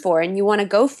yearn for and you want to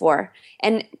go for.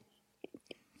 And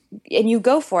you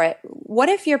go for it. What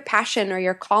if your passion or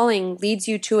your calling leads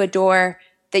you to a door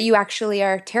that you actually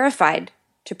are terrified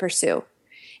to pursue?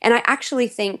 And I actually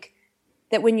think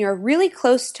that when you're really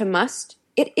close to must,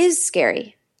 it is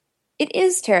scary. It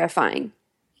is terrifying.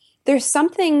 There's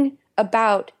something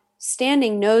about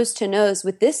standing nose to nose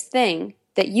with this thing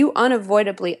that you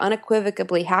unavoidably,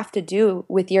 unequivocally have to do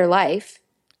with your life,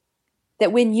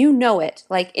 that when you know it,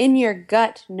 like in your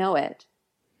gut know it,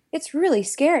 it's really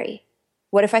scary.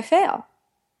 What if I fail?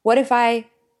 What if I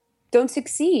don't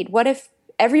succeed? What if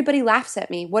everybody laughs at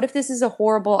me? What if this is a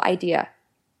horrible idea?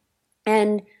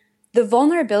 And the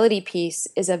vulnerability piece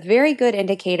is a very good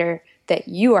indicator that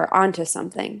you are onto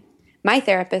something. My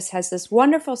therapist has this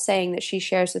wonderful saying that she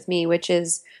shares with me, which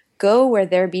is, go where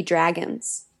there be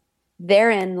dragons.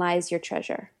 Therein lies your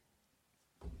treasure.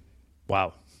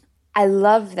 Wow. I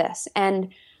love this. And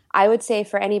I would say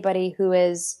for anybody who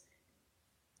is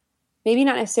maybe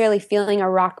not necessarily feeling a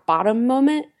rock bottom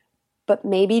moment, but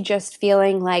maybe just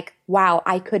feeling like, wow,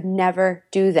 I could never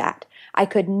do that. I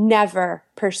could never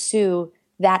pursue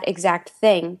that exact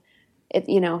thing.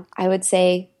 I would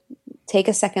say take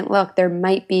a second look. There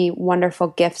might be wonderful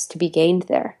gifts to be gained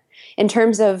there. In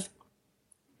terms of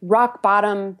rock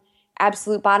bottom,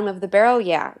 absolute bottom of the barrel,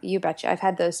 yeah, you betcha. I've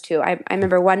had those too. I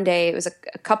remember one day, it was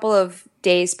a couple of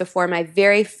days before my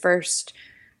very first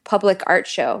public art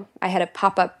show. I had a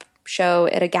pop-up show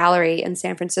at a gallery in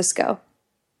San Francisco,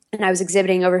 and I was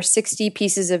exhibiting over 60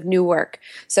 pieces of new work.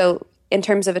 So in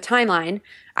terms of a timeline,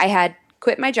 I had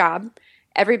quit my job.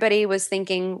 Everybody was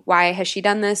thinking, why has she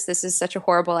done this? This is such a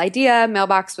horrible idea.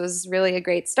 Mailbox was really a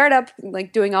great startup,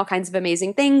 like doing all kinds of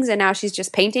amazing things, and now she's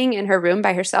just painting in her room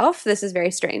by herself. This is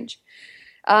very strange.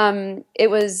 It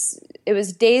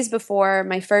was days before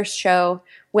my first show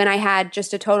when I had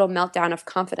just a total meltdown of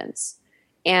confidence.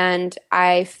 And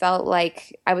I felt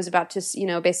like I was about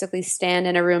to, basically stand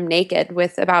in a room naked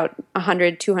with about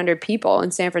 100, 200 people in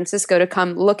San Francisco to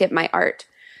come look at my art.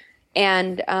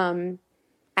 And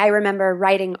I remember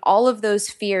writing all of those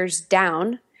fears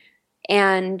down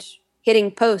and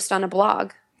hitting post on a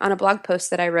blog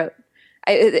post that I wrote.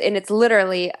 And it's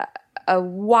literally a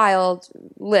wild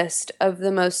list of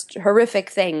the most horrific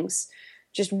things,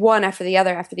 just one after the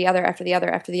other, after the other, after the other,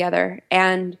 after the other.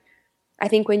 And I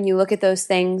think when you look at those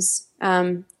things,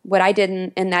 what I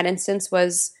did in that instance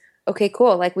was, okay,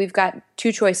 cool. Like, we've got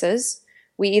two choices.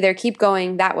 We either keep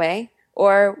going that way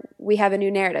or we have a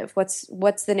new narrative.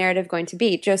 What's the narrative going to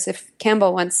be? Joseph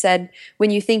Campbell once said,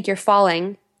 when you think you're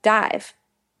falling, dive.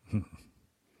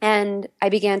 And I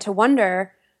began to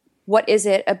wonder, what is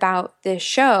it about this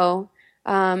show?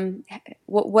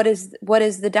 What is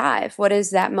the dive? What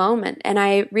is that moment? And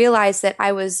I realized that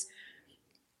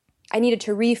I needed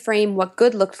to reframe what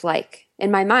good looked like. In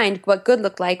my mind, what good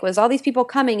looked like was all these people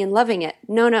coming and loving it.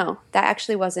 No, that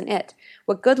actually wasn't it.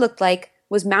 What good looked like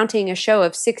was mounting a show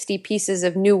of 60 pieces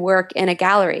of new work in a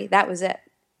gallery. That was it.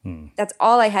 That's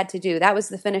all I had to do. That was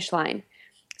the finish line.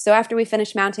 So after we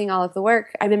finished mounting all of the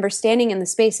work, I remember standing in the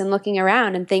space and looking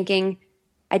around and thinking,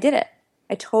 I did it.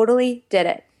 I totally did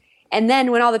it. And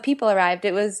then when all the people arrived,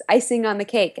 it was icing on the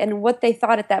cake. And what they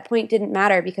thought at that point didn't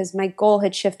matter because my goal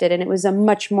had shifted and it was a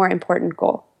much more important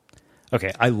goal.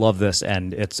 Okay, I love this,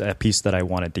 and it's a piece that I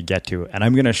wanted to get to. And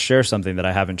I'm going to share something that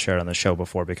I haven't shared on the show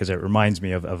before because it reminds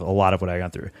me of a lot of what I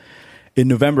got through. In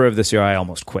November of this year, I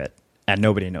almost quit, and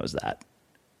nobody knows that.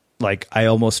 Like, I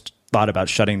almost thought about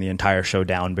shutting the entire show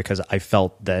down because I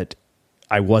felt that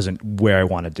I wasn't where I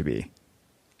wanted to be.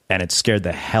 And it scared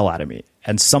the hell out of me.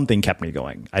 And something kept me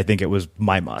going. I think it was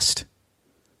my must.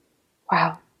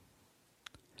 Wow.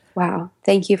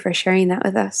 Thank you for sharing that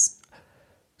with us.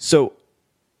 So,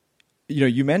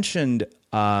 you mentioned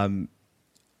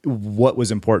what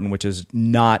was important, which is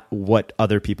not what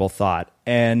other people thought.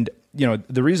 And,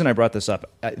 the reason I brought this up,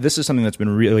 this is something that's been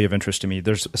really of interest to me.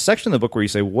 There's a section in the book where you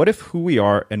say, what if who we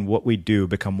are and what we do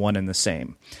become one and the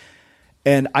same?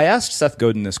 And I asked Seth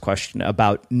Godin this question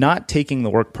about not taking the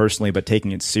work personally, but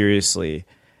taking it seriously.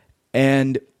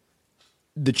 And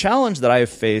the challenge that I have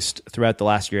faced throughout the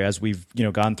last year, as we've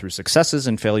gone through successes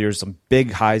and failures, some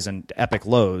big highs and epic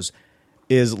lows,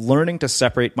 is learning to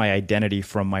separate my identity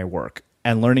from my work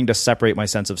and learning to separate my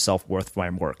sense of self-worth from my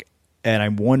work. And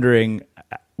I'm wondering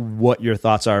what your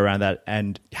thoughts are around that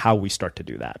and how we start to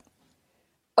do that.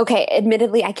 Okay,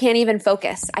 admittedly, I can't even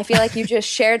focus. I feel like you just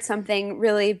shared something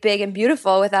really big and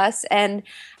beautiful with us, and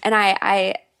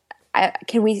I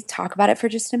can we talk about it for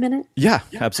just a minute? Yeah,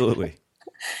 absolutely.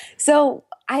 So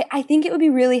I think it would be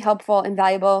really helpful and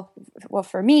valuable, well,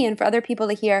 for me and for other people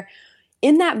to hear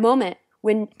in that moment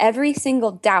when every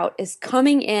single doubt is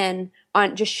coming in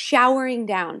on just showering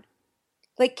down.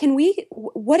 Like,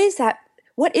 what is that?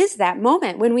 What is that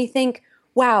moment when we think,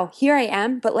 wow, here I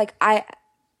am, but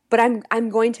I'm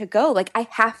going to go. Like, I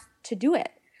have to do it.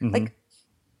 Mm-hmm. Like,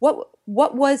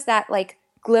 what was that like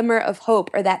glimmer of hope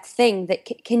or that thing that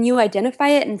can you identify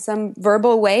it in some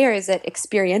verbal way, or is it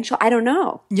experiential? I don't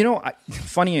know.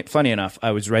 Funny enough,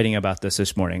 I was writing about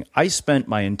this morning. I spent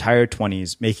my entire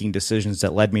 20s making decisions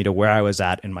that led me to where I was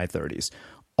at in my 30s.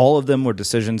 All of them were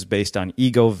decisions based on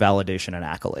ego, validation, and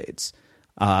accolades.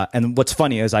 And what's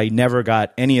funny is I never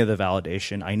got any of the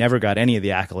validation. I never got any of the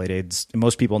accolades.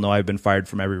 Most people know I've been fired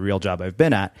from every real job I've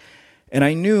been at. And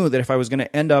I knew that if I was going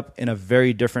to end up in a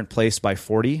very different place by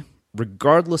 40,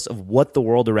 regardless of what the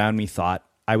world around me thought,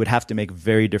 I would have to make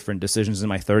very different decisions in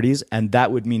my 30s. And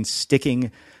that would mean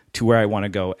sticking to where I want to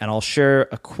go. And I'll share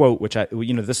a quote, which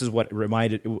this is what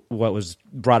was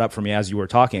brought up for me as you were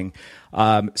talking.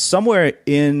 Somewhere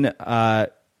in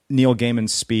Neil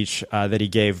Gaiman's speech that he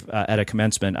gave at a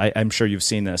commencement, I'm sure you've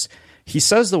seen this. He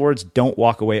says the words, "Don't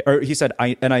walk away." Or he said,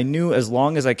 I knew as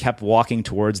long as I kept walking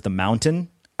towards the mountain,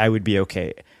 I would be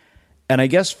okay. And I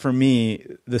guess for me,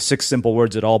 the 6 simple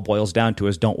words it all boils down to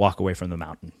is don't walk away from the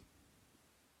mountain.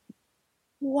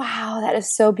 Wow, that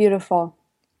is so beautiful.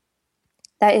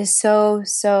 That is so,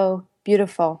 so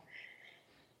beautiful.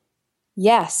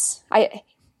 Yes,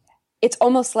 it's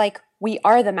almost like we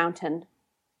are the mountain.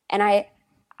 And I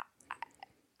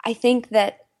think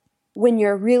that when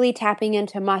you're really tapping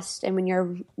into must and when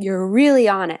you're really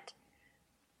on it,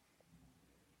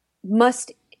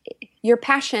 your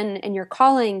passion and your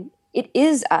calling, it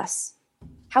is us.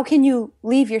 How can you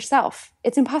leave yourself?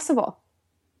 It's impossible.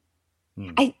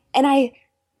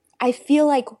 I feel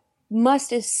like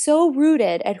must is so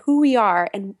rooted at who we are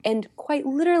and quite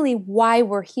literally why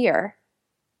we're here,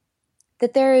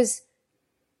 that there is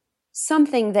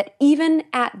something that even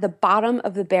at the bottom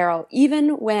of the barrel,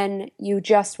 even when you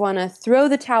just want to throw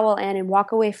the towel in and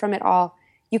walk away from it all,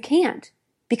 you can't,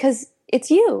 because it's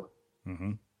you.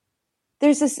 Mm-hmm.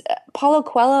 There's this, Paulo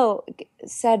Coelho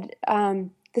said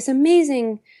this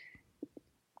amazing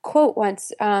quote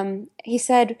once. He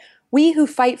said, "We who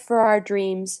fight for our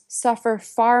dreams suffer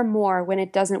far more when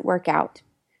it doesn't work out,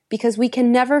 because we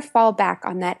can never fall back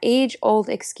on that age-old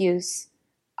excuse,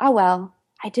 oh, well,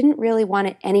 I didn't really want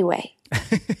it anyway."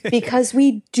 Because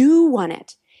we do want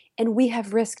it, and we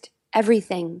have risked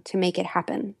everything to make it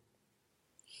happen.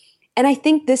 And I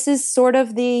think this is sort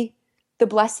of the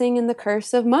blessing and the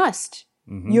curse of must.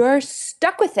 Mm-hmm. You're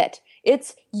stuck with it.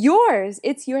 It's yours.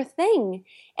 It's your thing.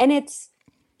 And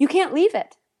you can't leave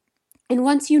it. And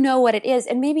once you know what it is,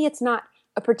 and maybe it's not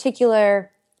a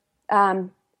particular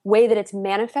way that it's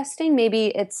manifesting,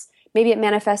 maybe it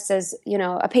manifests as,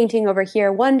 a painting over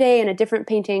here one day and a different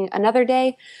painting another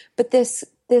day. But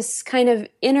this kind of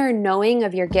inner knowing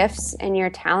of your gifts and your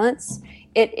talents,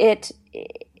 it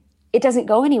doesn't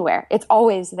go anywhere. It's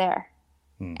always there.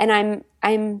 And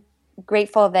I'm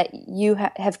grateful that you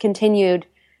have continued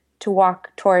to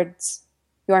walk towards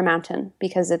your mountain,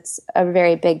 because it's a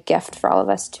very big gift for all of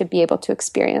us to be able to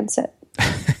experience it.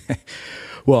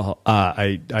 Well,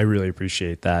 I really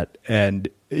appreciate that. And,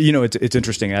 it's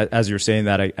interesting. As you're saying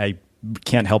that, I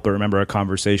can't help but remember a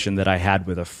conversation that I had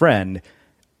with a friend.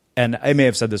 And I may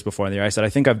have said this before in the year. I said, I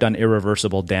think I've done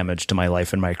irreversible damage to my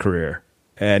life and my career.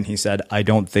 And he said, I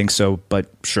don't think so,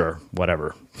 but sure,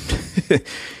 whatever.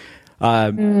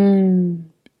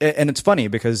 And it's funny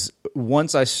because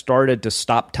once I started to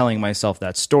stop telling myself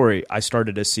that story, I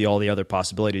started to see all the other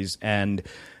possibilities. And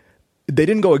they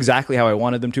didn't go exactly how I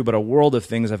wanted them to, but a world of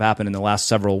things have happened in the last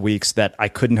several weeks that I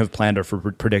couldn't have planned or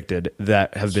predicted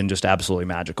that have been just absolutely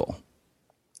magical.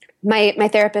 My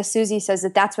therapist, Susie, says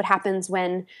that that's what happens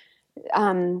when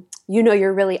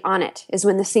you're really on it, is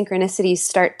when the synchronicities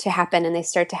start to happen, and they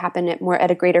start to happen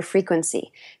at a greater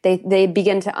frequency. They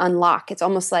begin to unlock. It's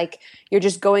almost like you're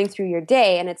just going through your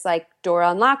day, and it's like door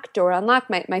unlock, door unlock.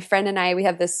 My friend and I, we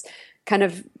have this kind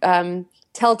of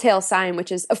telltale sign,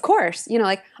 which is, of course,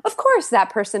 of course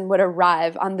that person would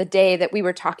arrive on the day that we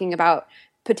were talking about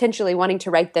potentially wanting to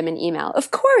write them an email.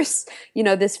 Of course,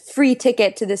 this free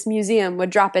ticket to this museum would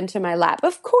drop into my lap.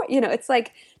 Of course, it's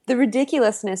like the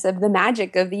ridiculousness of the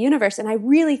magic of the universe. And I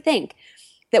really think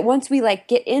that once we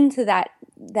get into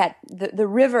the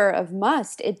river of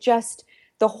must,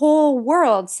 the whole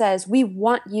world says, we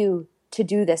want you to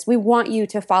do this. We want you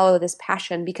to follow this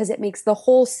passion because it makes the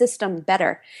whole system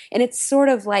better. And it's sort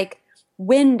of like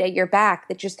wind at your back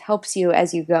that just helps you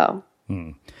as you go.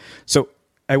 So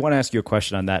I want to ask you a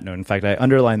question on that note. In fact, I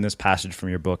underlined this passage from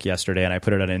your book yesterday, and I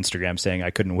put it on Instagram saying I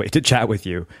couldn't wait to chat with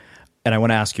you. And I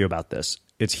want to ask you about this.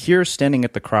 It's here, standing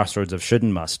at the crossroads of should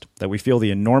and must, that we feel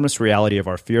the enormous reality of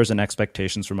our fears and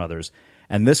expectations from others.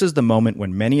 And this is the moment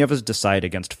when many of us decide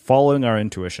against following our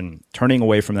intuition, turning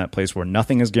away from that place where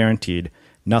nothing is guaranteed,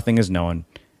 nothing is known,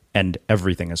 and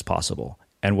everything is possible.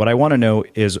 And what I want to know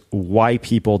is why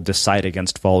people decide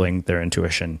against following their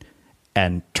intuition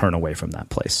and turn away from that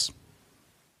place.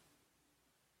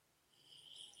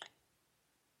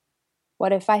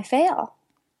 What if I fail?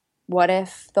 What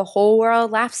if the whole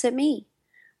world laughs at me?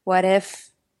 What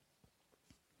if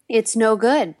it's no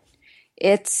good?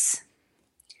 It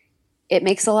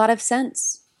makes a lot of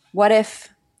sense. What if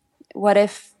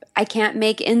I can't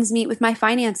make ends meet with my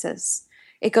finances?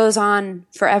 It goes on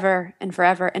forever and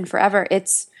forever and forever.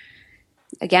 It's,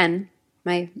 again,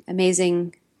 my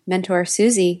amazing mentor,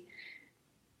 Susie,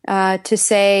 to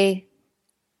say,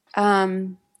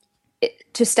 to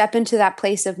step into that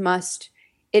place of must,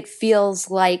 it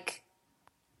feels like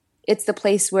it's the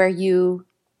place where you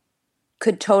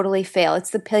could totally fail.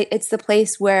 It's the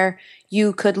place where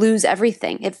you could lose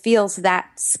everything. It feels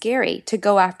that scary to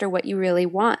go after what you really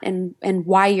want and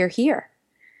why you're here.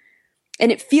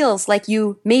 And it feels like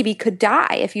you maybe could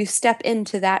die if you step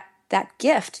into that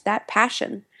gift, that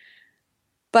passion.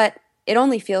 But it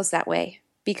only feels that way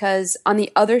because on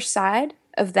the other side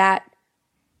of that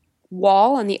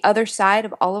wall, on the other side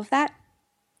of all of that,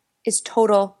 is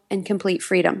total and complete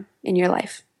freedom in your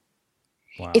life.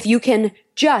 Wow. If you can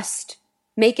just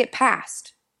make it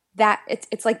past that,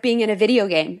 it's like being in a video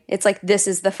game. It's like this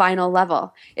is the final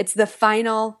level. It's the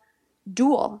final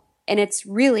duel. And it's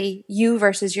really you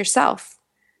versus yourself.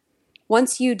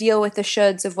 Once you deal with the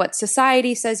shoulds of what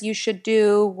society says you should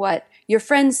do, what your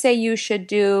friends say you should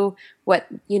do, what,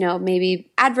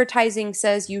 maybe advertising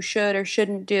says you should or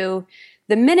shouldn't do,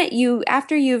 the minute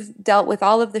after you've dealt with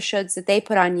all of the shoulds that they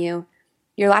put on you,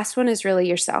 your last one is really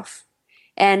yourself.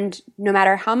 And no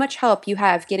matter how much help you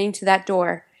have getting to that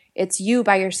door, it's you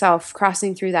by yourself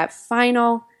crossing through that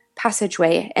final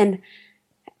passageway. And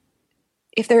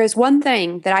if there is one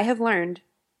thing that I have learned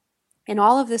in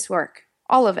all of this work,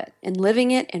 all of it, and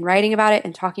living it and writing about it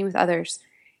and talking with others,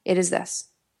 it is this.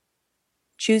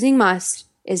 Choosing must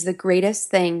is the greatest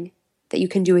thing that you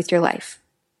can do with your life.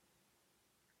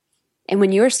 And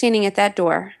when you are standing at that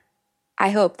door,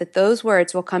 I hope that those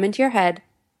words will come into your head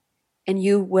and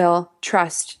you will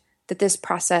trust that this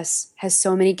process has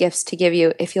so many gifts to give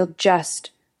you if you'll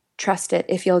just trust it,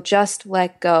 if you'll just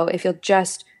let go, if you'll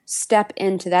just step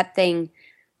into that thing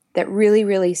that really,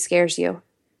 really scares you,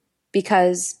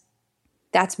 because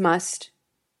that's must.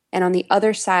 And on the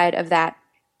other side of that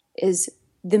is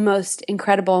the most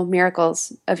incredible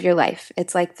miracles of your life.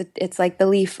 It's like the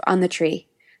leaf on the tree.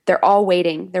 They're all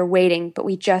waiting. They're waiting, but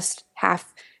we just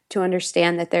have to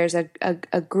understand that there's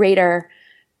a greater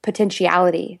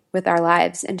potentiality with our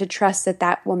lives and to trust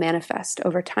that will manifest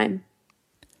over time.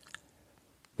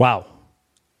 Wow.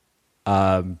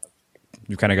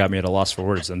 You kind of got me at a loss for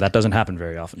words, and that doesn't happen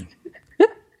very often.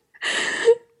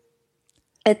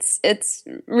 It's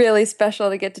really special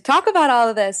to get to talk about all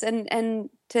of this and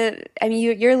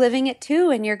you're living it too,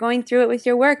 and you're going through it with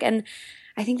your work. And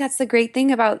I think that's the great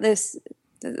thing about this.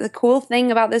 The cool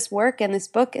thing about this work and this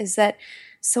book is that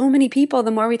so many people,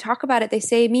 the more we talk about it, they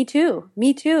say, me too.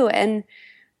 And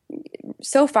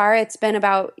so far it's been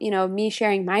about, me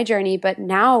sharing my journey, but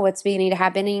now what's beginning to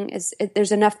happen is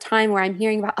there's enough time where I'm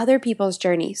hearing about other people's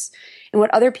journeys and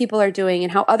what other people are doing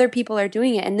and how other people are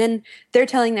doing it. And then they're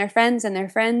telling their friends and their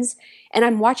friends. And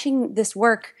I'm watching this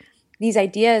work, these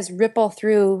ideas ripple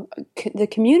through the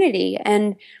community.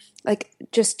 And like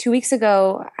just 2 weeks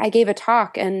ago, I gave a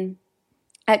talk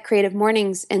at Creative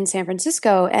Mornings in San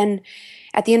Francisco. And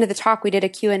at the end of the talk, we did a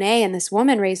Q&A, and this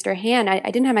woman raised her hand. I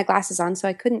didn't have my glasses on, so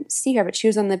I couldn't see her, but she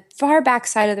was on the far back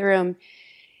side of the room.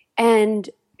 And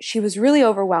she was really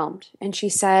overwhelmed. And she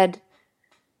said,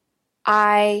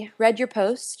 I read your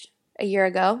post a year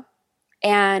ago,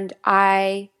 and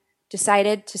I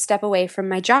decided to step away from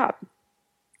my job.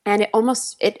 And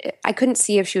I couldn't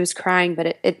see if she was crying,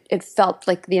 but it felt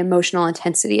like the emotional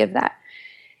intensity of that.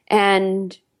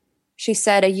 And she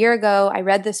said, a year ago, I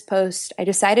read this post. I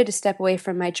decided to step away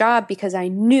from my job because I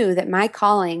knew that my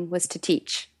calling was to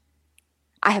teach.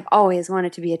 I have always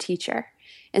wanted to be a teacher.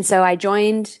 And so I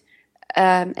joined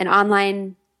an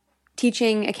online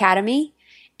teaching academy,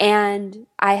 and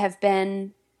I have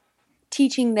been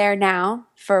teaching there now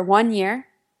for 1 year,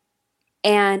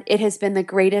 and it has been the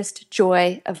greatest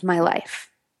joy of my life.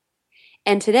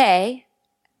 And today,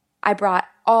 I brought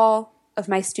all of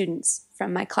my students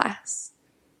from my class.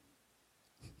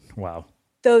 Wow.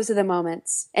 Those are the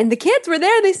moments. And the kids were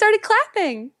there. They started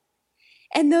clapping.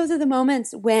 And those are the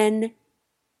moments when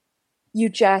you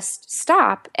just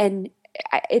stop and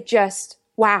it just,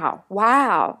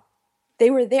 wow. They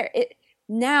were there.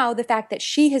 Now the fact that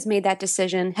she has made that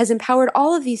decision has empowered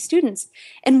all of these students.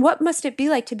 And what must it be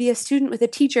like to be a student with a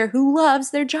teacher who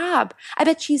loves their job? I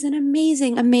bet she's an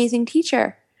amazing, amazing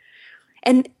teacher.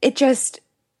 And it just,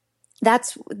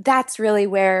 that's really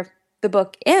where the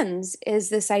book ends, is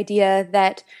this idea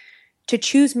that to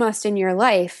choose must in your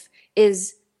life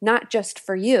is not just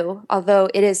for you, although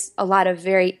it is a lot of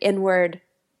very inward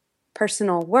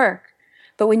personal work.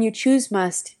 But when you choose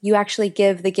must, you actually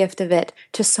give the gift of it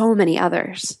to so many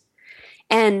others.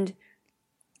 And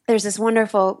there's this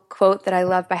wonderful quote that I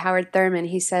love by Howard Thurman.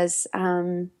 He says,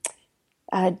 don't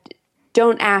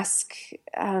ask,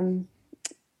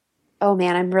 oh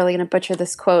man, I'm really going to butcher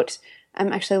this quote.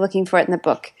 I'm actually looking for it in the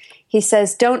book. He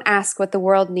says, don't ask what the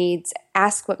world needs.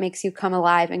 Ask what makes you come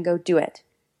alive and go do it.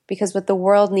 Because what the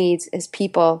world needs is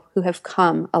people who have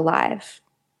come alive.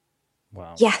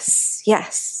 Wow. Yes.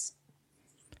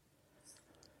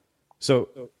 So,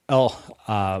 Elle,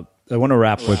 I want to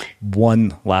wrap with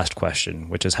one last question,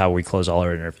 which is how we close all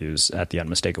our interviews at The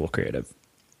Unmistakable Creative.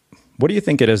 What do you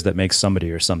think it is that makes somebody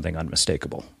or something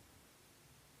unmistakable?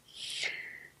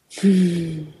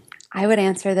 I would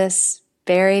answer this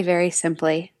very, very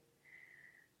simply.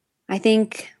 I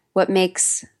think what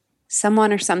makes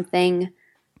someone or something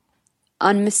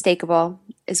unmistakable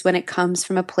is when it comes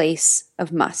from a place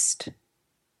of must.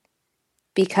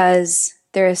 Because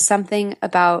there is something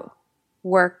about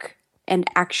work and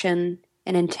action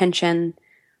and intention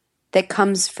that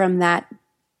comes from that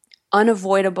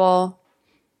unavoidable,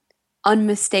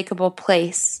 unmistakable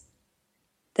place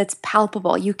that's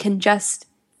palpable. You can just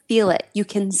feel it. You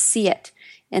can see it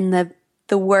in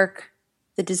the work,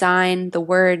 the design, the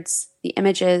words, the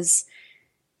images.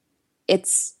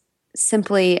 It's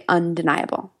simply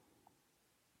undeniable.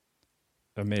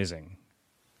 Amazing.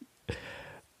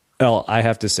 Elle, I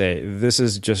have to say, this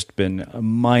has just been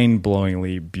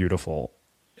mind-blowingly beautiful.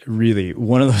 Really,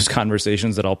 one of those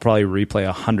conversations that I'll probably replay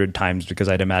 100 times because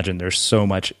I'd imagine there's so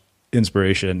much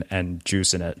inspiration and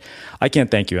juice in it. I can't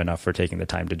thank you enough for taking the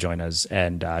time to join us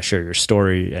and share your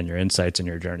story and your insights and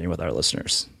your journey with our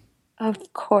listeners.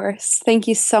 Of course. Thank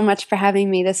you so much for having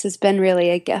me. This has been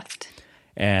really a gift.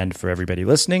 And for everybody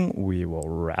listening, we will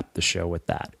wrap the show with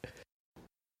that.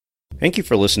 Thank you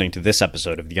for listening to this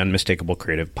episode of the Unmistakable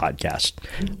Creative Podcast.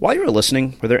 While you were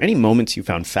listening, were there any moments you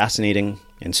found fascinating,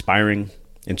 inspiring,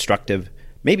 instructive,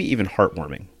 maybe even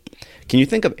heartwarming? Can you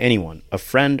think of anyone, a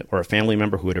friend or a family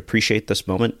member who would appreciate this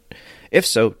moment? If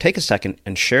so, take a second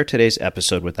and share today's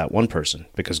episode with that one person,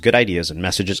 because good ideas and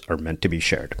messages are meant to be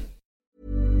shared.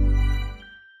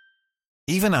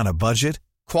 Even on a budget,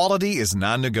 quality is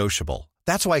non-negotiable.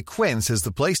 That's why Quince is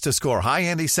the place to score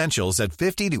high-end essentials at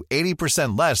 50 to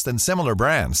 80% less than similar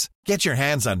brands. Get your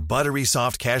hands on buttery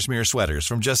soft cashmere sweaters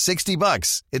from just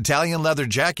 $60, Italian leather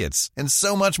jackets, and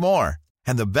so much more.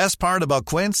 And the best part about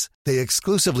Quince, they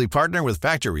exclusively partner with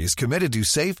factories committed to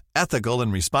safe, ethical,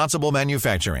 and responsible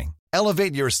manufacturing.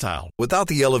 Elevate your style without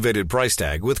the elevated price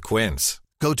tag with Quince.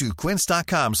 Go to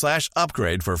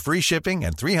quince.com/upgrade for free shipping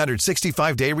and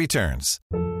 365-day returns.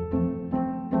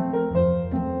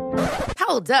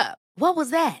 Hold up. What was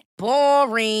that?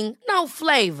 Boring. No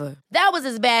flavor. That was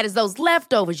as bad as those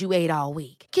leftovers you ate all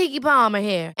week. Keke Palmer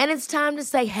here. And it's time to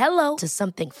say hello to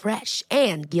something fresh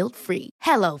and guilt-free.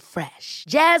 Hello Fresh.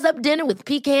 Jazz up dinner with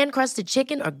pecan-crusted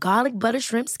chicken or garlic butter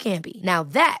shrimp scampi. Now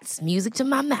that's music to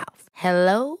my mouth.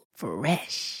 Hello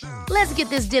Fresh. Let's get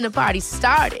this dinner party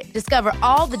started. Discover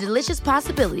all the delicious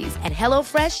possibilities at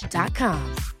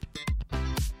HelloFresh.com.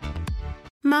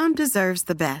 Mom deserves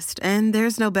the best, and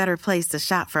there's no better place to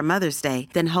shop for Mother's Day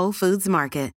than Whole Foods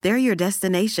Market. They're your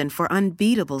destination for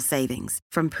unbeatable savings,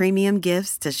 from premium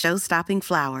gifts to show-stopping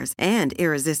flowers and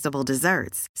irresistible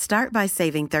desserts. Start by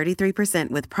saving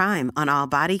 33% with Prime on all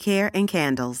body care and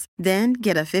candles. Then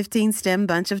get a 15-stem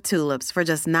bunch of tulips for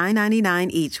just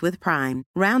 $9.99 each with Prime.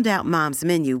 Round out Mom's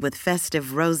menu with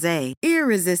festive rosé,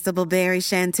 irresistible berry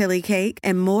chantilly cake,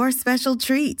 and more special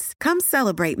treats. Come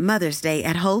celebrate Mother's Day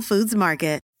at Whole Foods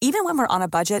Market. Even when we're on a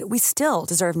budget, we still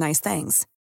deserve nice things.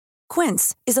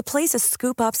 Quince is a place to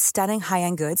scoop up stunning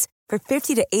high-end goods for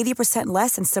 50 to 80%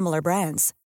 less than similar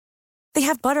brands. They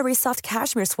have buttery soft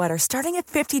cashmere sweaters starting at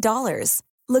 $50,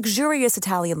 luxurious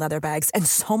Italian leather bags, and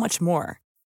so much more.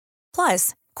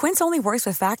 Plus, Quince only works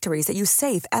with factories that use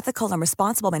safe, ethical, and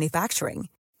responsible manufacturing.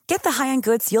 Get the high-end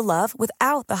goods you'll love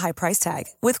without the high price tag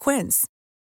with Quince.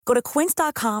 Go to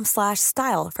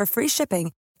quince.com/style for free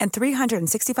shipping and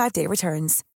 365-day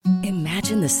returns.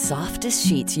 Imagine the softest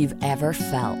sheets you've ever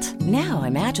felt. Now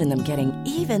imagine them getting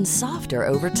even softer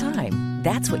over time.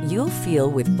 That's what you'll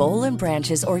feel with Boll &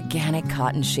 Branch's organic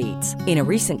cotton sheets. In a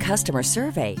recent customer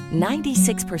survey,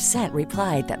 96%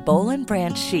 replied that Boll &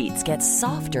 Branch sheets get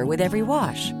softer with every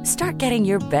wash. Start getting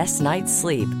your best night's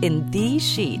sleep in these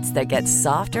sheets that get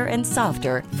softer and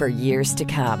softer for years to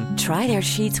come. Try their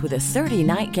sheets with a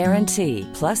 30-night guarantee.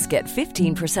 Plus, get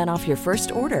 15% off your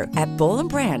first order at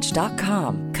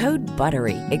bollandbranch.com. Code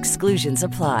BUTTERY. Exclusions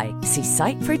apply. See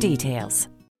site for details.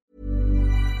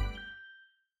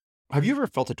 Have you ever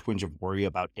felt a twinge of worry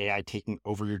about AI taking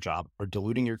over your job or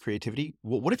diluting your creativity?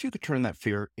 Well, what if you could turn that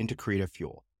fear into creative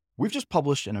fuel? We've just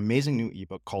published an amazing new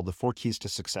ebook called The 4 Keys to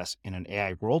Success in an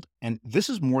AI World, and this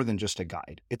is more than just a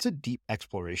guide. It's a deep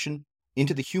exploration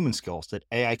into the human skills that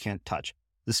AI can't touch,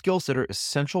 the skills that are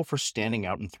essential for standing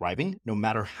out and thriving, no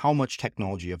matter how much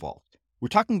technology evolves. We're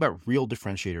talking about real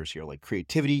differentiators here, like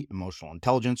creativity, emotional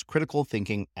intelligence, critical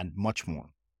thinking, and much more.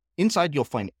 Inside, you'll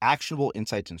find actionable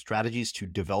insights and strategies to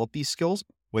develop these skills,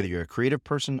 whether you're a creative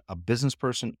person, a business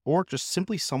person, or just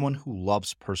simply someone who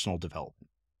loves personal development.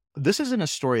 This isn't a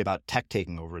story about tech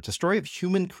taking over. It's a story of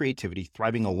human creativity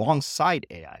thriving alongside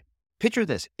AI. Picture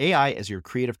this, AI as your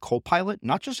creative co-pilot,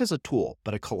 not just as a tool,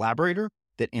 but a collaborator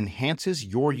that enhances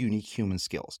your unique human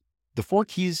skills. The 4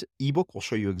 Keys ebook will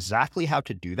show you exactly how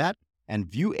to do that and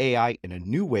view AI in a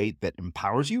new way that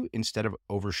empowers you instead of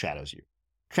overshadows you.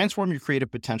 Transform your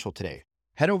creative potential today.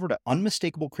 Head over to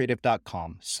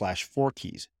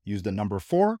unmistakablecreative.com/4keys. Use the number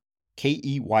 4,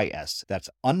 KEYS. That's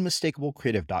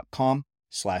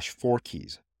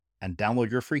unmistakablecreative.com/4keys and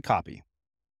download your free copy.